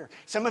at the mirror.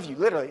 Some of you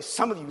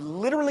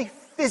literally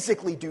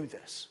physically do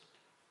this.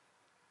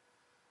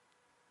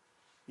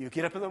 You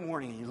get up in the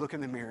morning and you look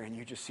in the mirror and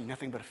you just see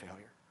nothing but a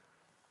failure.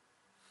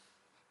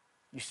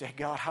 You say,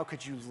 God, how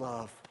could you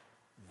love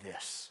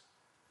this?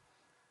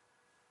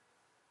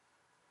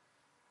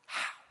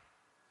 How?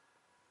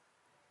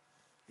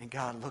 And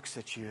God looks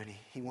at you and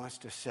he wants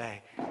to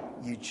say,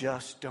 you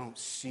just don't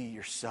see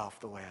yourself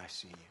the way I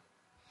see you.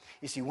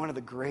 You see, one of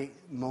the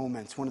great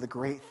moments, one of the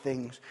great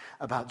things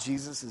about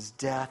Jesus'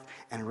 death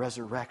and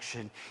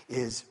resurrection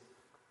is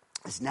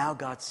now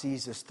God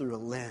sees us through a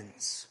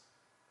lens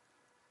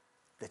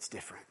that's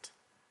different.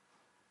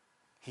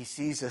 He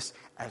sees us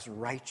as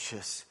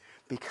righteous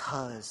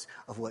because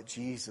of what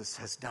Jesus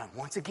has done.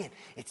 Once again,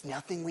 it's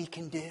nothing we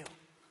can do,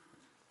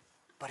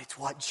 but it's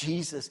what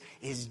Jesus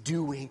is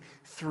doing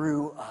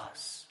through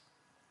us.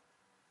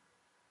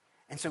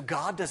 And so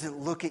God doesn't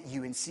look at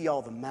you and see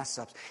all the mess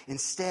ups.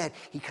 Instead,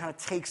 he kind of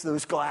takes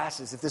those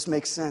glasses, if this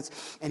makes sense,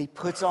 and he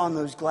puts on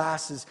those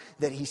glasses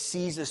that he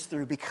sees us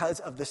through because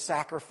of the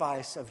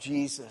sacrifice of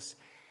Jesus.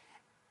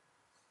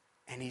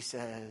 And he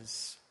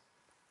says,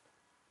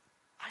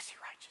 I see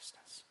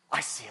righteousness. I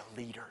see a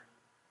leader.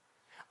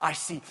 I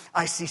see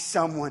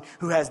someone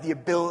who has the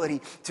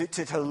ability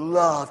to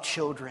love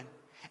children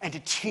and to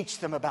teach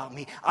them about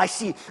me. I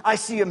see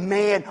a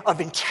man of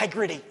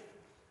integrity.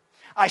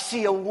 I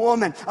see a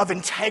woman of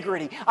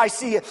integrity. I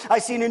see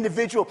an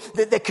individual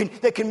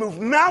that can move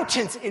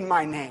mountains in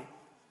my name.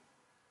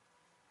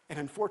 And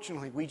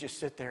unfortunately, we just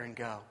sit there and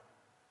go,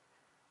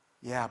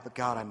 yeah, but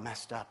God, I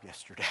messed up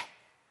yesterday.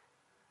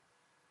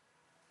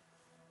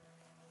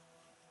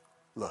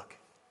 Look,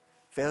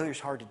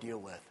 failure's hard to deal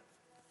with.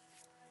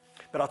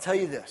 But I'll tell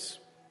you this.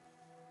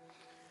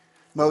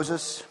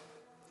 Moses,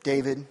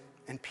 David,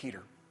 and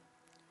Peter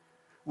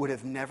would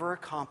have never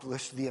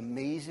accomplished the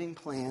amazing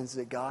plans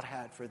that God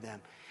had for them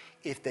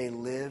if they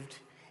lived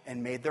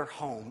and made their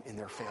home in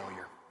their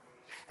failure.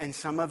 And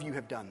some of you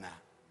have done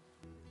that.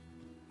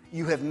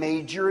 you have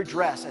made your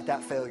address at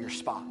that failure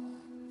spot.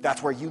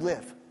 That's where you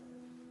live.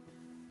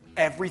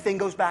 Everything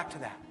goes back to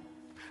that.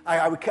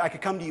 I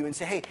could come to you and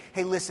say,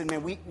 hey, listen,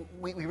 man, we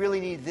really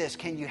need this.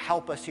 Can you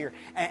help us here?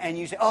 And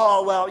you say,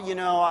 oh, well,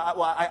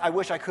 I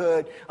wish I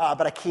could,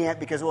 but I can't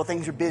because, well,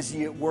 things are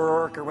busy at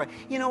work or what.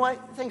 You know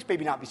what? Things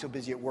maybe not be so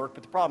busy at work,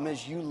 but the problem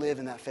is you live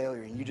in that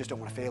failure and you just don't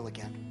want to fail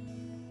again.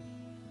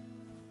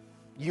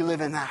 You live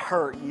in that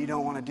hurt and you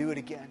don't want to do it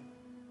again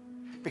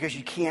because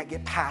you can't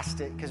get past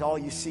it because all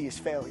you see is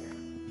failure.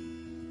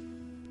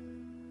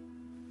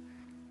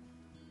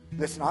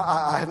 Listen,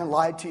 I haven't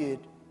lied to you,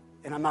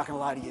 and I'm not going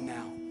to lie to you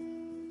now.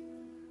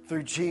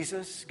 Through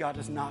Jesus, God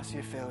does not see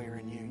a failure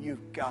in you.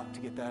 You've got to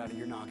get that out of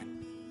your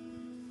noggin.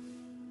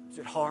 Is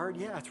it hard?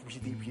 Yeah, it's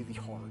really, really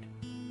hard.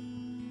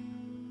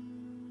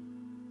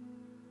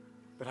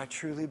 But I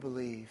truly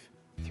believe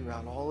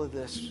throughout all of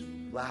this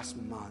last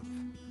month,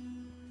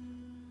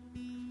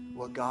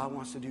 what God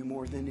wants to do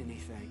more than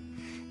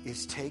anything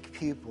is take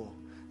people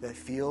that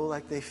feel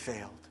like they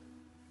failed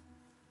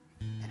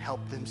and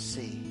help them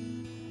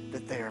see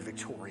that they are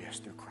victorious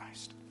through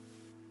Christ.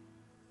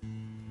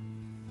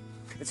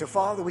 And so,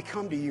 Father, we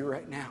come to you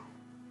right now.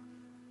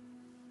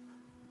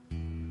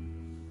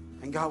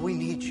 And God, we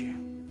need you.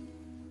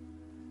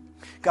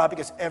 God,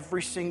 because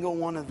every single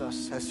one of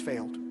us has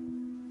failed.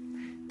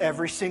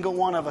 Every single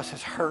one of us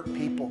has hurt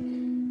people.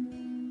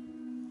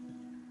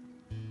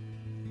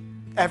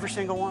 Every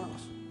single one of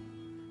us.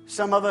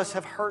 Some of us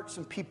have hurt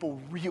some people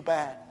real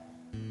bad.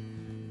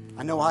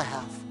 I know I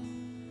have.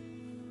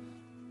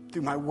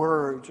 Through my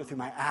words or through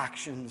my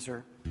actions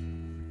or...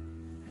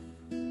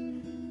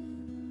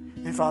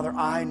 And Father,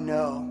 I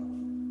know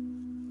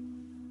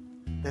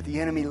that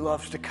the enemy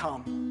loves to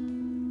come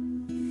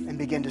and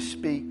begin to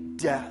speak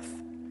death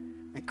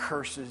and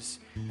curses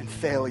and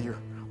failure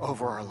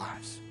over our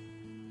lives.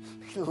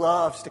 He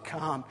loves to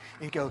come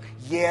and go,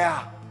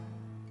 yeah,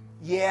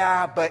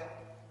 but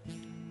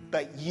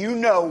you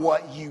know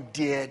what you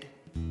did.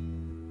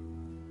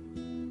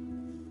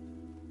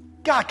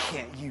 God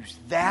can't use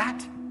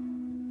that.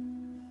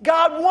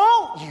 God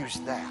won't use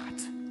that.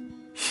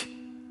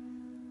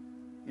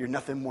 You're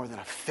nothing more than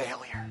a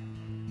failure.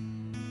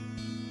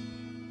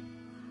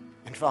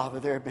 And Father,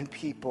 there have been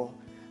people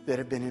that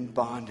have been in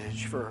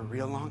bondage for a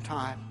real long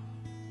time.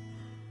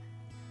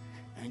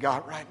 And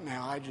God, right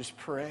now, I just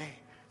pray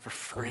for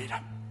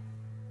freedom.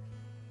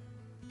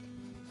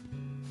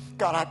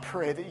 God, I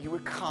pray that you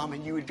would come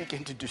and you would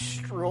begin to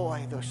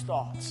destroy those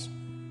thoughts.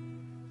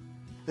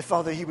 That,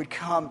 Father, you would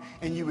come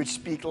and you would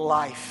speak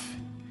life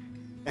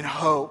and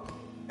hope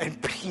and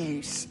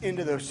peace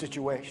into those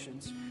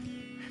situations.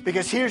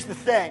 Because here's the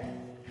thing.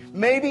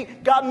 Maybe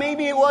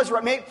it was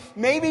right.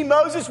 Maybe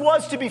Moses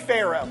was to be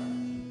Pharaoh.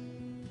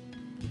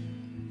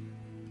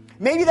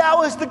 Maybe that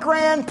was the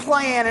grand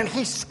plan and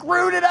he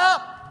screwed it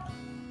up.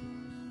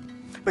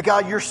 But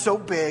God, you're so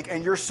big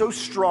and you're so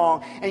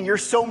strong and you're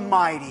so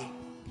mighty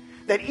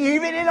that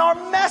even in our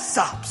mess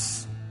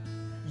ups,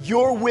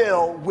 your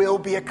will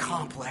be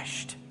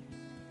accomplished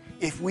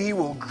if we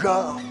will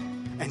go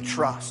and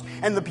trust.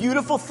 And the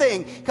beautiful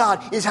thing,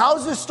 God, is how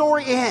does this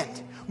story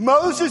end?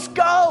 Moses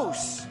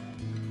goes.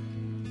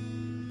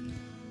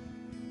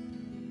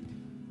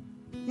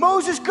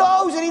 Moses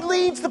goes and he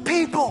leads the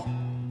people.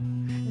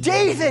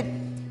 David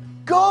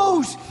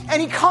goes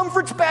and he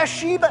comforts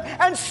Bathsheba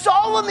and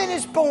Solomon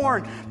is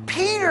born.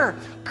 Peter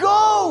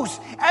goes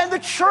and the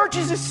church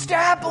is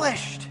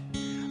established.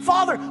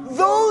 Father,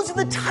 those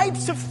are the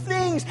types of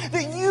things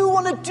that you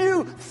want to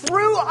do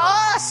through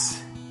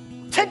us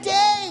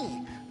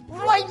today,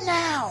 right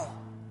now,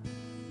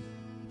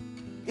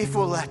 if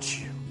we'll let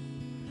you.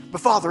 But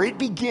Father,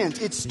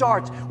 it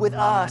starts with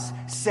us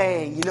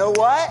saying, you know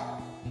what?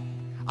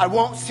 I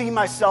won't see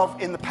myself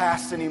in the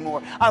past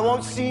anymore. I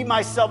won't see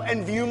myself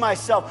and view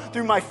myself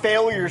through my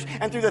failures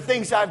and through the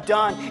things I've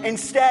done.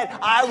 Instead,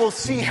 I will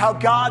see how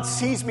God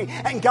sees me.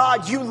 And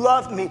God, you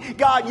love me.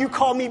 God, you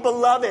call me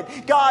beloved.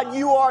 God,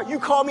 you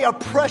call me a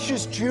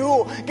precious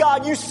jewel.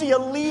 God, you see a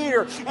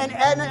leader and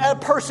a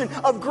person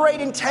of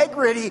great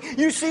integrity.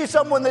 You see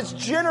someone that's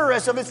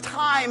generous of his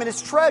time and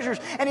his treasures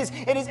and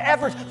his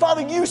efforts.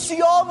 Father, you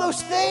see all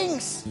those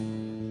things.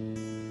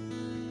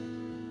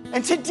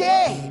 And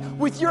today,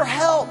 with your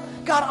help,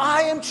 God,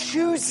 I am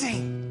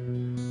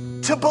choosing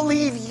to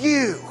believe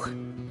you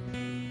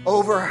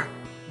over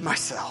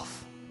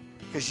myself.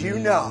 Because you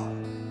know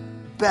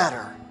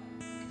better.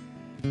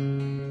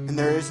 And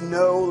there is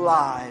no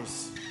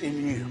lies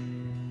in you.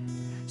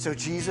 So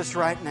Jesus,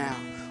 right now,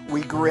 we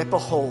grip a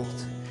hold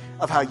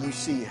of how you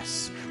see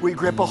us. We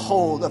grip a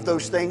hold of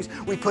those things.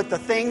 We put the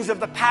things of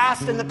the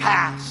past in the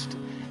past.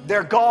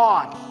 They're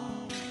gone.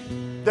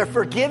 They're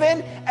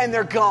forgiven and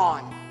they're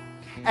gone.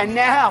 And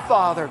now,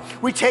 Father,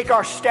 we take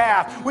our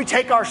staff, we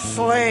take our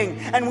sling,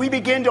 and we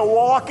begin to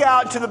walk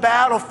out into the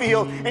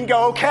battlefield and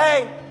go,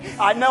 okay,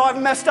 I know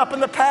I've messed up in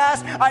the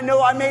past. I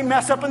know I may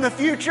mess up in the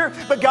future.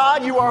 But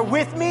God, you are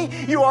with me.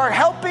 You are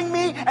helping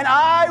me. And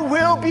I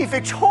will be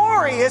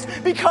victorious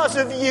because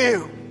of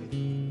you.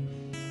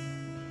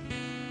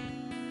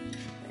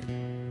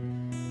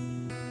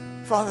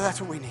 Father,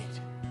 that's what we need.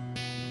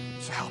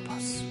 So help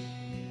us.